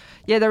then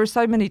there are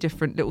so many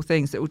different little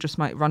things that will just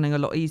make running a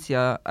lot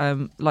easier.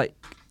 Like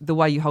the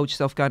way you hold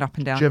yourself going up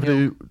and down. Do you ever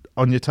do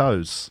on your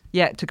toes?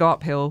 Yeah, to go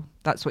uphill.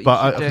 That's what you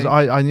But should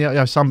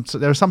do.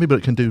 there are some people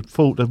that can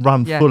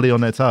run Yeah. fully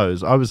on their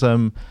toes. I was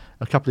a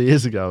couple of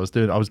years ago.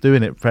 I was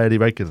doing it fairly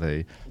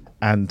regularly,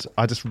 and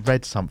I just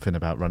read something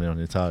about running on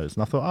your toes,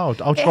 and I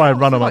thought, I'll try and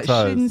run on my Like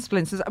shin toes.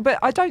 splinters, but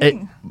I don't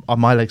think.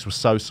 My legs were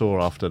so sore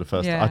after the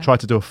first. Yeah. I tried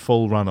to do a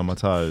full run on my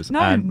toes,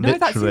 and No,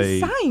 that's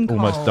literally insane,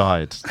 almost Carl.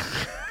 died.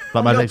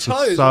 Like my your legs were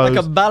toes, so like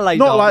a ballet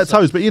not like dancer.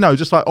 toes, but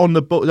just like on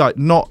the like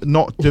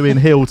not doing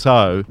heel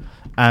toe.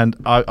 And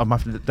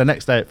the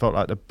next day it felt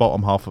like the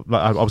bottom half.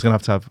 Like I was going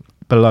to have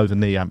below the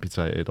knee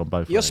amputated on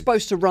both. You're legs.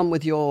 supposed to run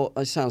with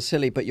it sounds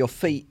silly, but your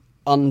feet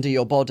under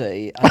your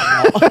body.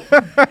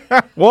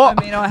 And What?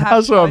 I mean, I have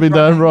That's what I've been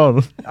tried doing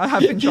wrong. I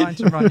have been trying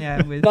to run,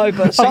 with. no, but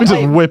I've some been just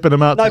people, whipping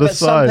them out no, to the but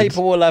some side.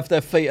 people will have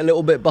their feet a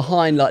little bit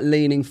behind, like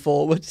leaning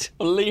forward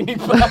or leaning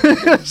back.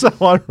 So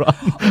I run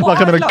like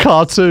I'm in a like-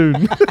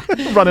 cartoon,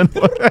 running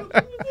What like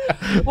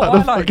I the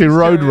like fucking is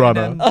road doing,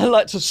 runner. I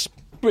like to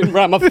spin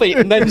around my feet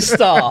and then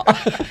start.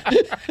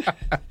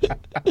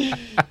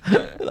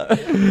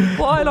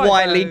 What I like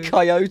Wily though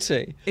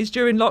Coyote. is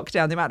during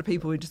lockdown, the amount of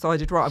people who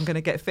decided, right, I'm going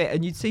to get fit,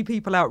 and you'd see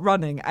people out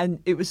running, and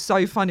it was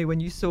so funny when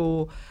you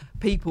saw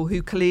people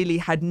who clearly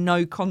had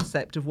no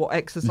concept of what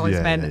exercise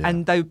Yeah, meant, yeah, yeah.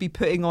 and they would be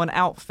putting on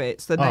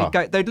outfits, and Oh.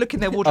 they'd look in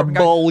their wardrobe and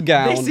ball go,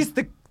 gown.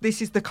 This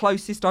is the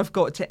closest I've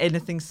got to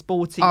anything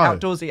sporty, Oh.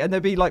 outdoorsy, and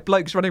there'd be like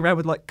blokes running around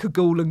with like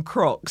cagoule and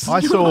Crocs. I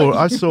saw.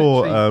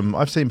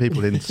 I've seen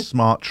people in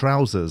smart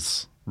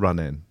trousers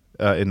running.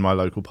 in my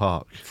local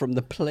park. From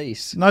the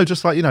police? No,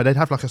 just like, they'd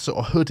have like a sort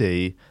of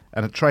hoodie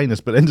and a trainers,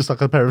 but then just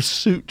like a pair of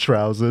suit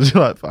trousers.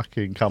 You're like,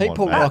 fucking come on,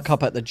 People man. rock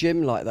up at the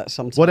gym like that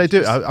sometimes. Well, they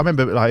do. I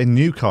remember like in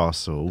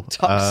Newcastle.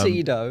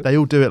 Tuxedo. They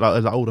all do it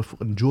like all the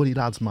fucking Geordie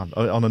lads, man,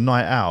 on a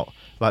night out.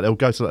 Like they'll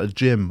go to like a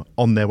gym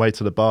on their way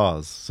to the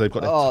bars. So they've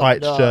got their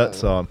tight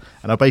shirts on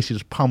and they'll basically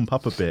just pump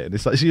up a bit. And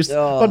it's like just a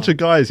bunch of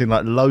guys in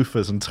like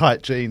loafers and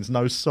tight jeans,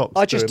 no socks.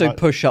 I just do like,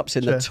 push-ups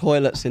in the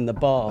toilets in the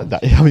bar.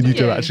 I mean, you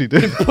do actually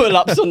do.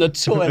 Pull-ups on the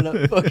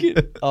toilet. Fucking.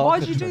 Oh. Why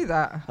do you do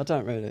that? I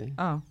don't really.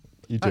 Oh.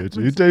 You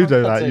do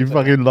that, you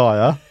fucking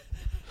liar.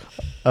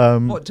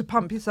 What, to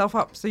pump yourself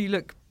up so you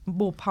look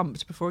more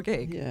pumped before a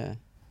gig? Yeah.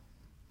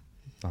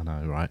 I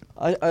know, right?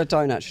 I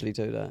don't actually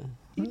do that.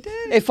 You do.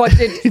 If I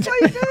did,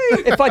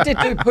 if I did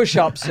do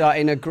push-ups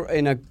in a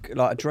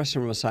like a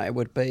dressing room or something, it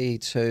would be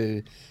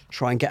to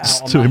try and get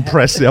out to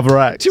impress the other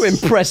acts. To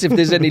impress if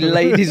there's any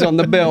ladies on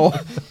the bill.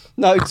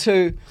 No,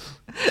 to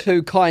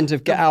kind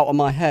of get out of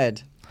my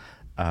head.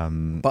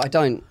 But I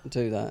don't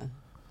do that.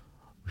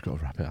 We've got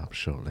to wrap it up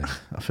shortly.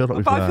 I feel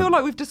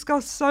like we've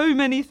discussed so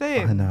many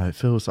things. I know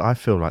I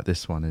feel like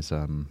this one is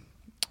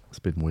it's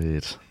been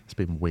weird. It's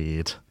been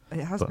weird. It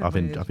has but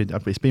been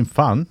weird. It's been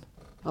fun.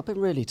 I've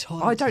been really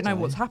tired. I don't know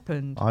today. what's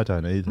happened. I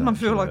don't either. I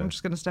feel like I'm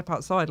just going to step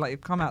outside, like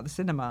you've come out of the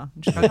cinema.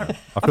 I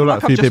feel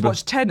like a few I've just people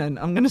watched Tenet.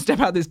 I'm going to step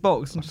out of this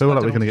box. I feel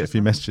like we're going to get a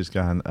few messages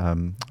going. I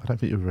don't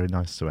think you were very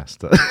nice to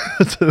Esther.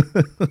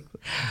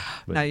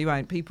 No, you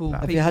won't. People.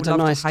 Have people you had a love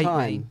to nice hate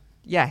time? me.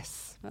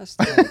 Yes. That's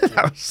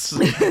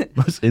the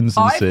most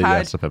insincere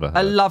yes I've ever heard.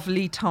 A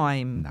lovely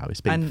time. No,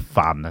 it's been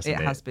fun, hasn't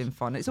it? It has been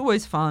fun. It's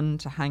always fun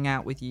to hang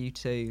out with you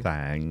two.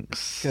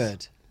 Thanks.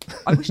 good.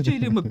 I wish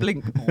Julian would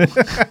blink more.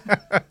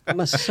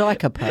 I'm a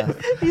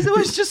psychopath. He's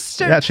always just He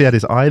staring. actually had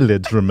his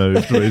eyelids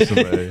removed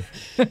recently.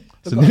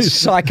 I've got a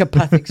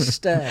psychopathic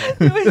stare.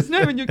 You always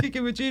know when you're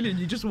gigging with Julian,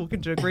 you just walk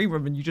into a green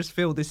room and you just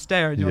feel this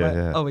stare and you're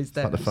like, oh, he's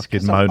there. It's like the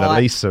fucking Mona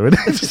Lisa.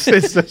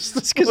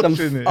 It's because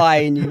I'm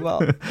eyeing you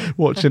up.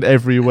 Watching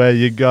everywhere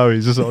you go.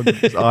 His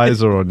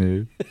eyes are on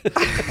you.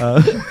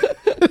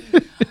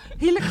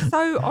 He looks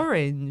so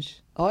orange.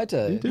 I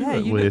do. You do Yeah,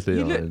 look you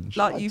weirdly look orange.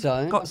 like I you've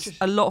don't. got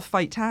a lot of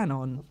fake tan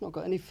on. I've not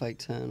got any fake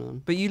tan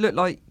on. But you look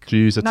like... Do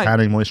you use a No.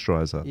 tanning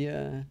moisturiser?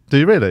 Yeah. Do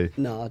you really?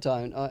 No, I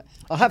don't. I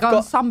have Go on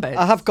got sunbeds.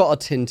 I have got a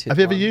tinted. Have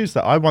you ever one. used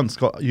that? I once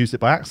used it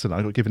by accident.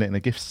 I got given it in a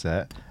gift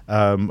set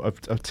of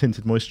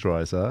tinted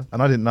moisturiser,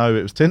 and I didn't know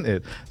it was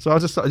tinted. So I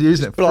just started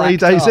using it. 3 blacked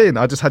days up. in,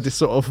 I just had this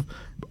sort of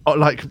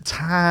like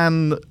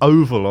tan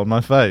oval on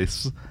my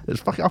face. It's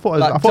fucking. I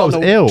thought I was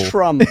Donald ill.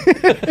 Trump.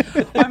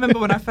 I remember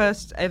when I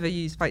first ever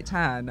used fake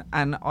tan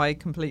and I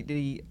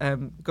completely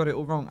got it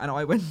all wrong and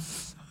I went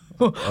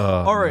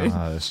orange.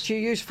 No. Do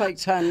you use fake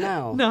tan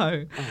now?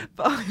 No,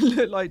 but I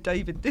look like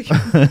David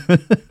Dickens.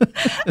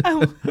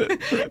 And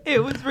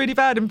it was really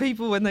bad, and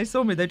people, when they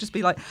saw me, they'd just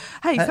be like,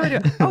 "Hey, sorry,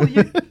 are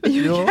you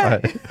You're okay?"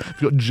 right.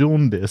 You've got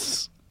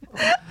jaundice.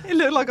 It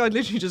looked like I'd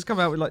literally just come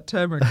out with like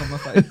turmeric on my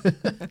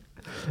face.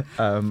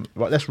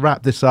 Right, let's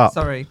wrap this up.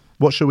 Sorry.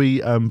 What shall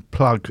we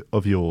plug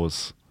of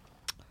yours?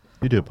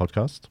 You do a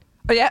podcast.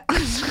 But yeah,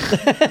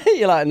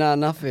 You're like, no,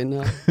 nothing.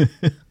 No.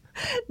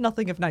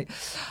 nothing of note.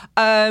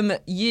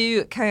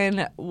 You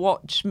can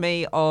watch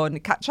me on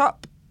Catch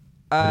Up.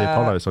 The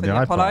Apollo's on for the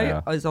iPlayer.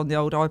 Apollo is on the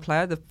old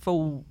iPlayer. The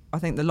full, I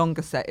think the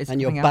longer set is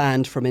And you're coming out.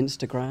 banned from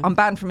Instagram. I'm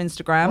banned from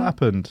Instagram. What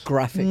happened?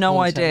 Graphic. No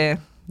content. idea.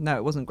 No,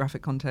 it wasn't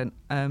graphic content.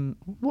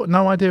 What?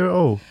 No idea at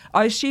all.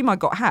 I assume I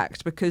got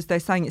hacked because they're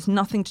saying it's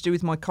nothing to do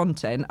with my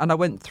content, and I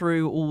went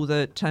through all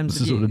the terms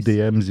This is of all the use.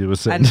 DMs you were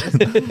And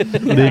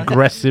sending. The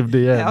aggressive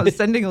DMs. yeah, I was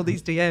sending all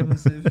these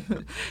DMs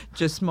of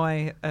just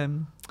my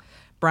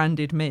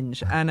branded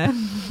minge, and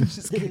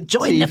just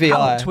join the TVI.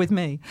 cult with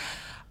me.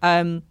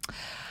 And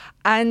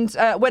went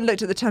and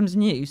looked at the terms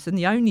of use, and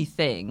the only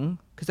thing,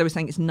 because they were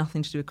saying it's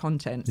nothing to do with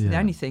content, so the Yeah.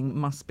 only thing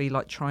must be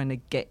like trying to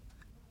get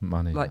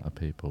Money like- out of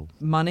people.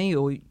 money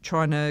or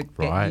trying to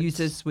get Right.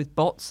 users with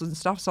bots and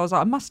stuff. So I was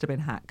like, I must have been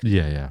hacked.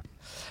 Yeah,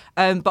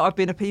 yeah. But I've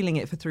been appealing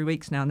it for 3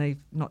 weeks now, and they've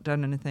not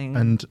done anything.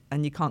 And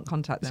you can't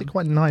contact is them. it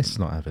quite nice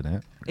not having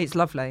it? It's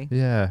lovely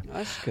Yeah.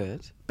 That's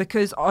good.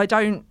 because I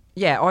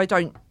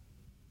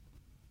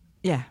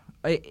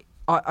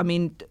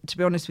mean, to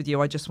be honest with you,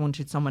 I just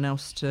wanted someone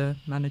else to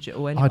manage it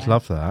all anyway. I'd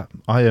love that.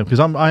 I am because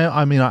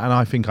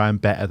I think I am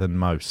better than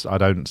most. I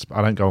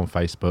don't go on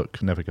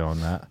Facebook. Never go on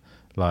that.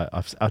 Like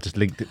I've just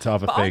linked it to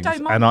other But things, I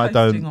don't mind and I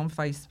posting don't. on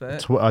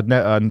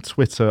Facebook. And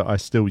Twitter, I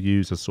still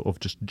use as sort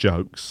of just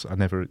jokes. I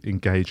never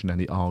engage in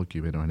any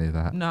arguing or any of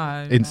that.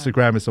 No.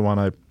 Instagram is the one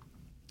I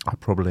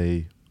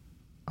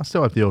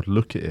still have the odd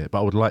look at it, but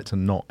I would like to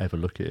not ever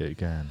look at it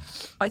again.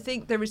 I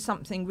think there is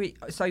something.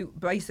 So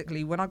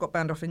basically, when I got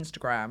banned off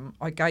Instagram,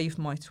 I gave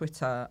my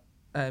Twitter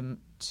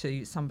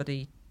to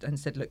somebody and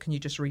said, "Look, can you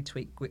just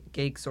retweet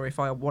gigs, or if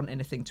I want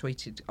anything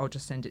tweeted, I'll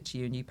just send it to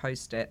you and you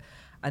post it."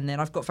 And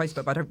then I've got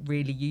Facebook, but I don't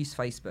really use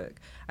Facebook.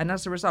 And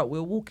as a result, we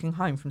were walking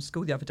home from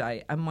school the other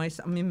day, and me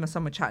and my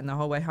son were chatting the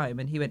whole way home,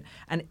 and he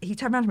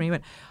turned around to me and he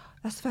went,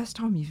 that's the first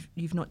time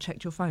you've not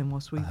checked your phone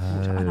whilst we've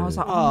watched. And I was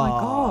like, oh my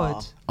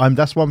God.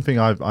 That's one thing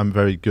I'm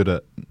very good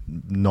at,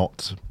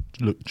 not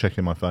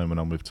checking my phone when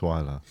I'm with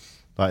Twyla.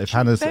 Like if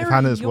Hannah's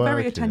you're working,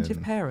 very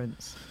attentive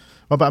parents.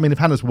 Well, but I mean, if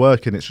Hannah's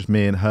working, it's just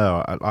me and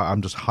her.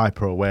 I'm just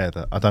hyper aware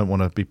that I don't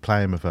want to be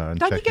playing with her and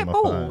checking my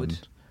phone. Don't you get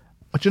bored?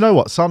 But you know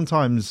what?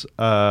 Sometimes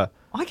I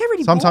get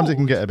really sometimes bored. it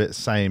can get a bit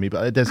samey,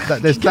 but there's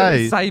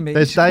days.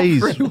 There's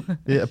days.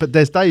 Yeah, but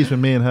there's days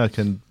when me and her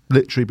can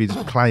literally be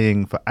just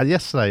playing for.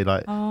 Yesterday,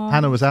 like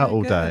Hannah was out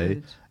all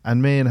day,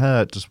 and me and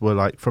her just were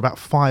like for about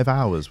 5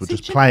 hours. We're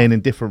just playing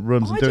in different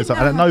rooms and doing stuff.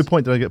 And at no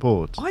point did I get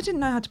bored. I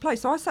didn't know how to play,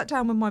 so I sat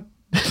down with my.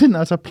 I didn't know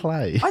how to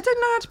play. I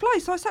didn't know how to play,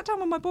 so I sat down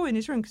with my boy in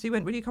his room because he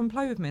went, "Will you come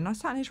play with me?" And I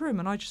sat in his room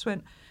and I just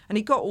went, and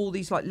he got all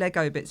these like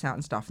Lego bits out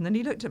and stuff, and then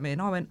he looked at me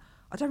and I went,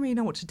 I don't really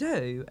know what to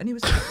do. And he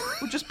was like,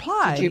 well, just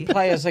play. Did you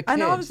play as a kid?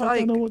 And I was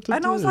like, I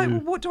was like, well,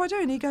 what do I do?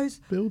 And he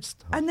goes, build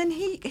stuff. And then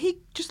he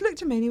just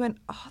looked at me and he went,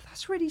 oh,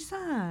 that's really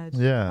sad.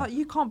 Yeah. Like,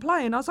 you can't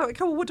play. And I was like,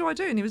 okay, well, what do I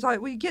do? And he was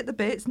like, well, you get the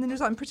bits. And then he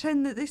was like,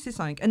 pretend that this is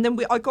something. And then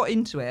I got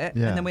into it.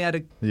 Yeah. And then we had a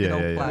good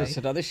old play. I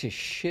said, oh, this is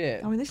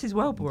shit. I mean, this is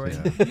well boring.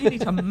 Yeah. You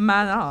need to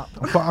man up.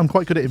 I'm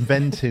quite good at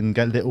inventing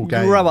little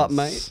games. Grow up,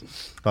 mate.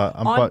 But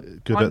I'm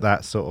quite good at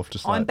that sort of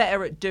just I'm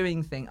better at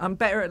doing things. I'm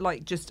better at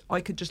like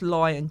I could just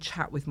lie and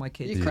chat with my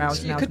kids.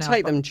 You could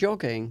take them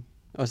jogging.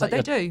 But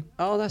they do.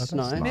 Oh, that's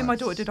nice. Me and my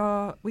daughter did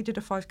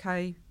a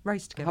 5K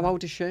race together. How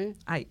old is she?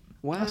 8.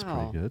 Wow. That's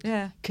pretty good.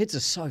 Yeah. Kids are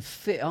so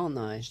fit, aren't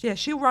they? Yeah,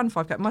 she'll run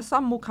 5K. My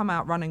son will come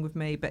out running with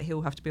me, but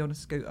he'll have to be on a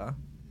scooter.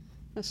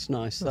 That's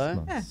nice, though.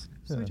 Nice. Yeah,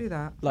 so we do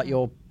that. Like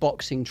your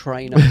boxing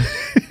trainer.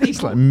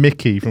 It's like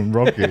Mickey from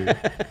Rocky. Then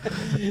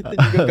you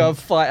could go and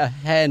fight a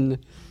hen.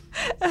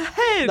 A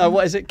hen? No,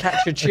 what is it?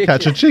 Catch a chicken.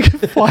 Catch a chicken,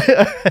 fight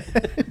a hen.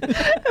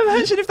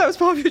 Imagine if that was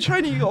part of your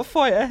training, you got to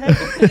fight a hen.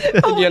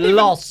 And you're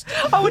lost.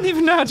 I wouldn't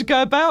even know how to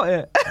go about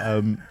it.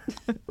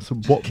 So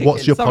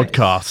what's your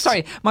podcast?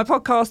 Sorry, my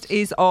podcast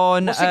is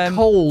on... What's it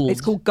called?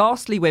 It's called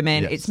Ghastly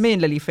Women. Yes. It's me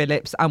and Lily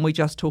Phillips, and we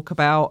just talk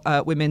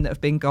about women that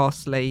have been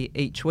ghastly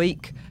each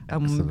week.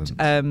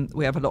 And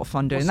we have a lot of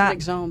fun doing What's that. an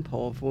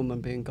example of a woman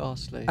being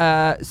ghastly?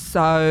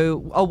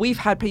 We've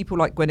had people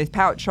like Gwyneth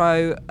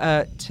Paltrow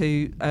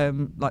to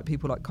like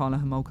people like Carla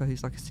Homolka,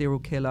 who's like a serial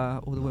killer,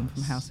 or the woman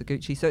from House of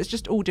Gucci. So it's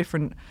just all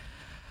different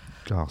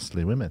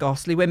ghastly women.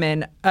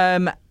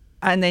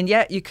 And then,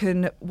 you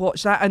can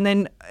watch that. And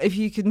then if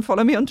you can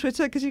follow me on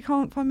Twitter, because you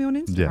can't find me on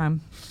Instagram.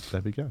 Yeah,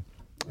 there we go.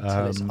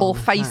 Or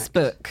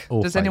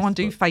Facebook. Does anyone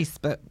do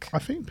Facebook? I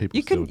think people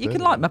you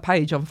can like my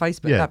page on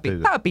Facebook. Yeah,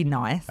 that would be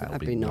nice.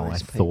 That'd be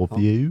nice of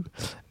you.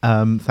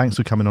 Thanks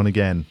for coming on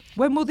again.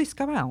 When will this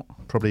go out?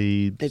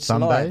 Probably It's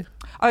Sunday. live.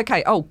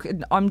 Okay.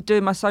 I'm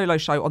doing my solo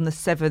show on the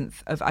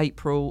 7th of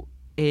April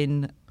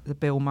in the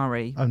Bill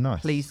Murray. Oh,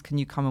 nice. Please, can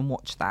you come and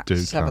watch that?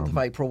 7th of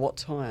April, what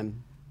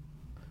time?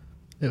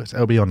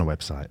 It'll be on the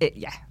website.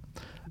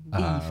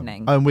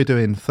 Evening. And we're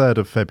doing 3rd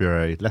of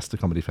February, Leicester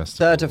Comedy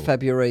Festival. 3rd of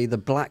February, the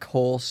Black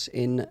Horse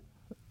in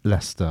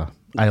Leicester.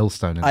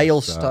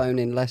 Aylstone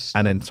in Leicester.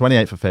 And then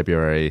 28th of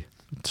February,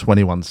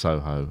 21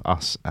 Soho,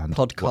 us and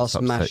Podcast What's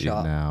Upset You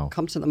Mashup. Now.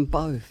 Come to them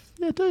both.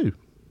 Yeah, do.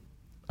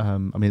 I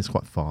mean, it's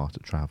quite far to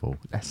travel.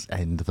 Let's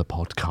end the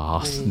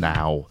podcast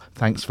now.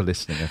 Thanks for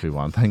listening,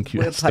 everyone. Thank you,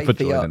 We'll Esther, pay for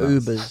for your joining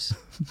us.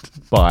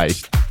 Ubers. Bye.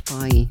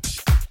 Bye.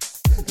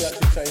 We're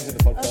actually changing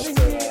the podcast.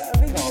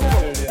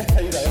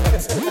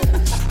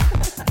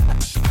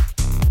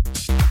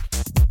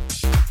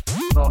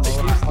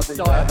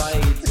 Die of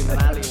AIDS in an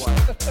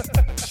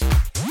alleyway.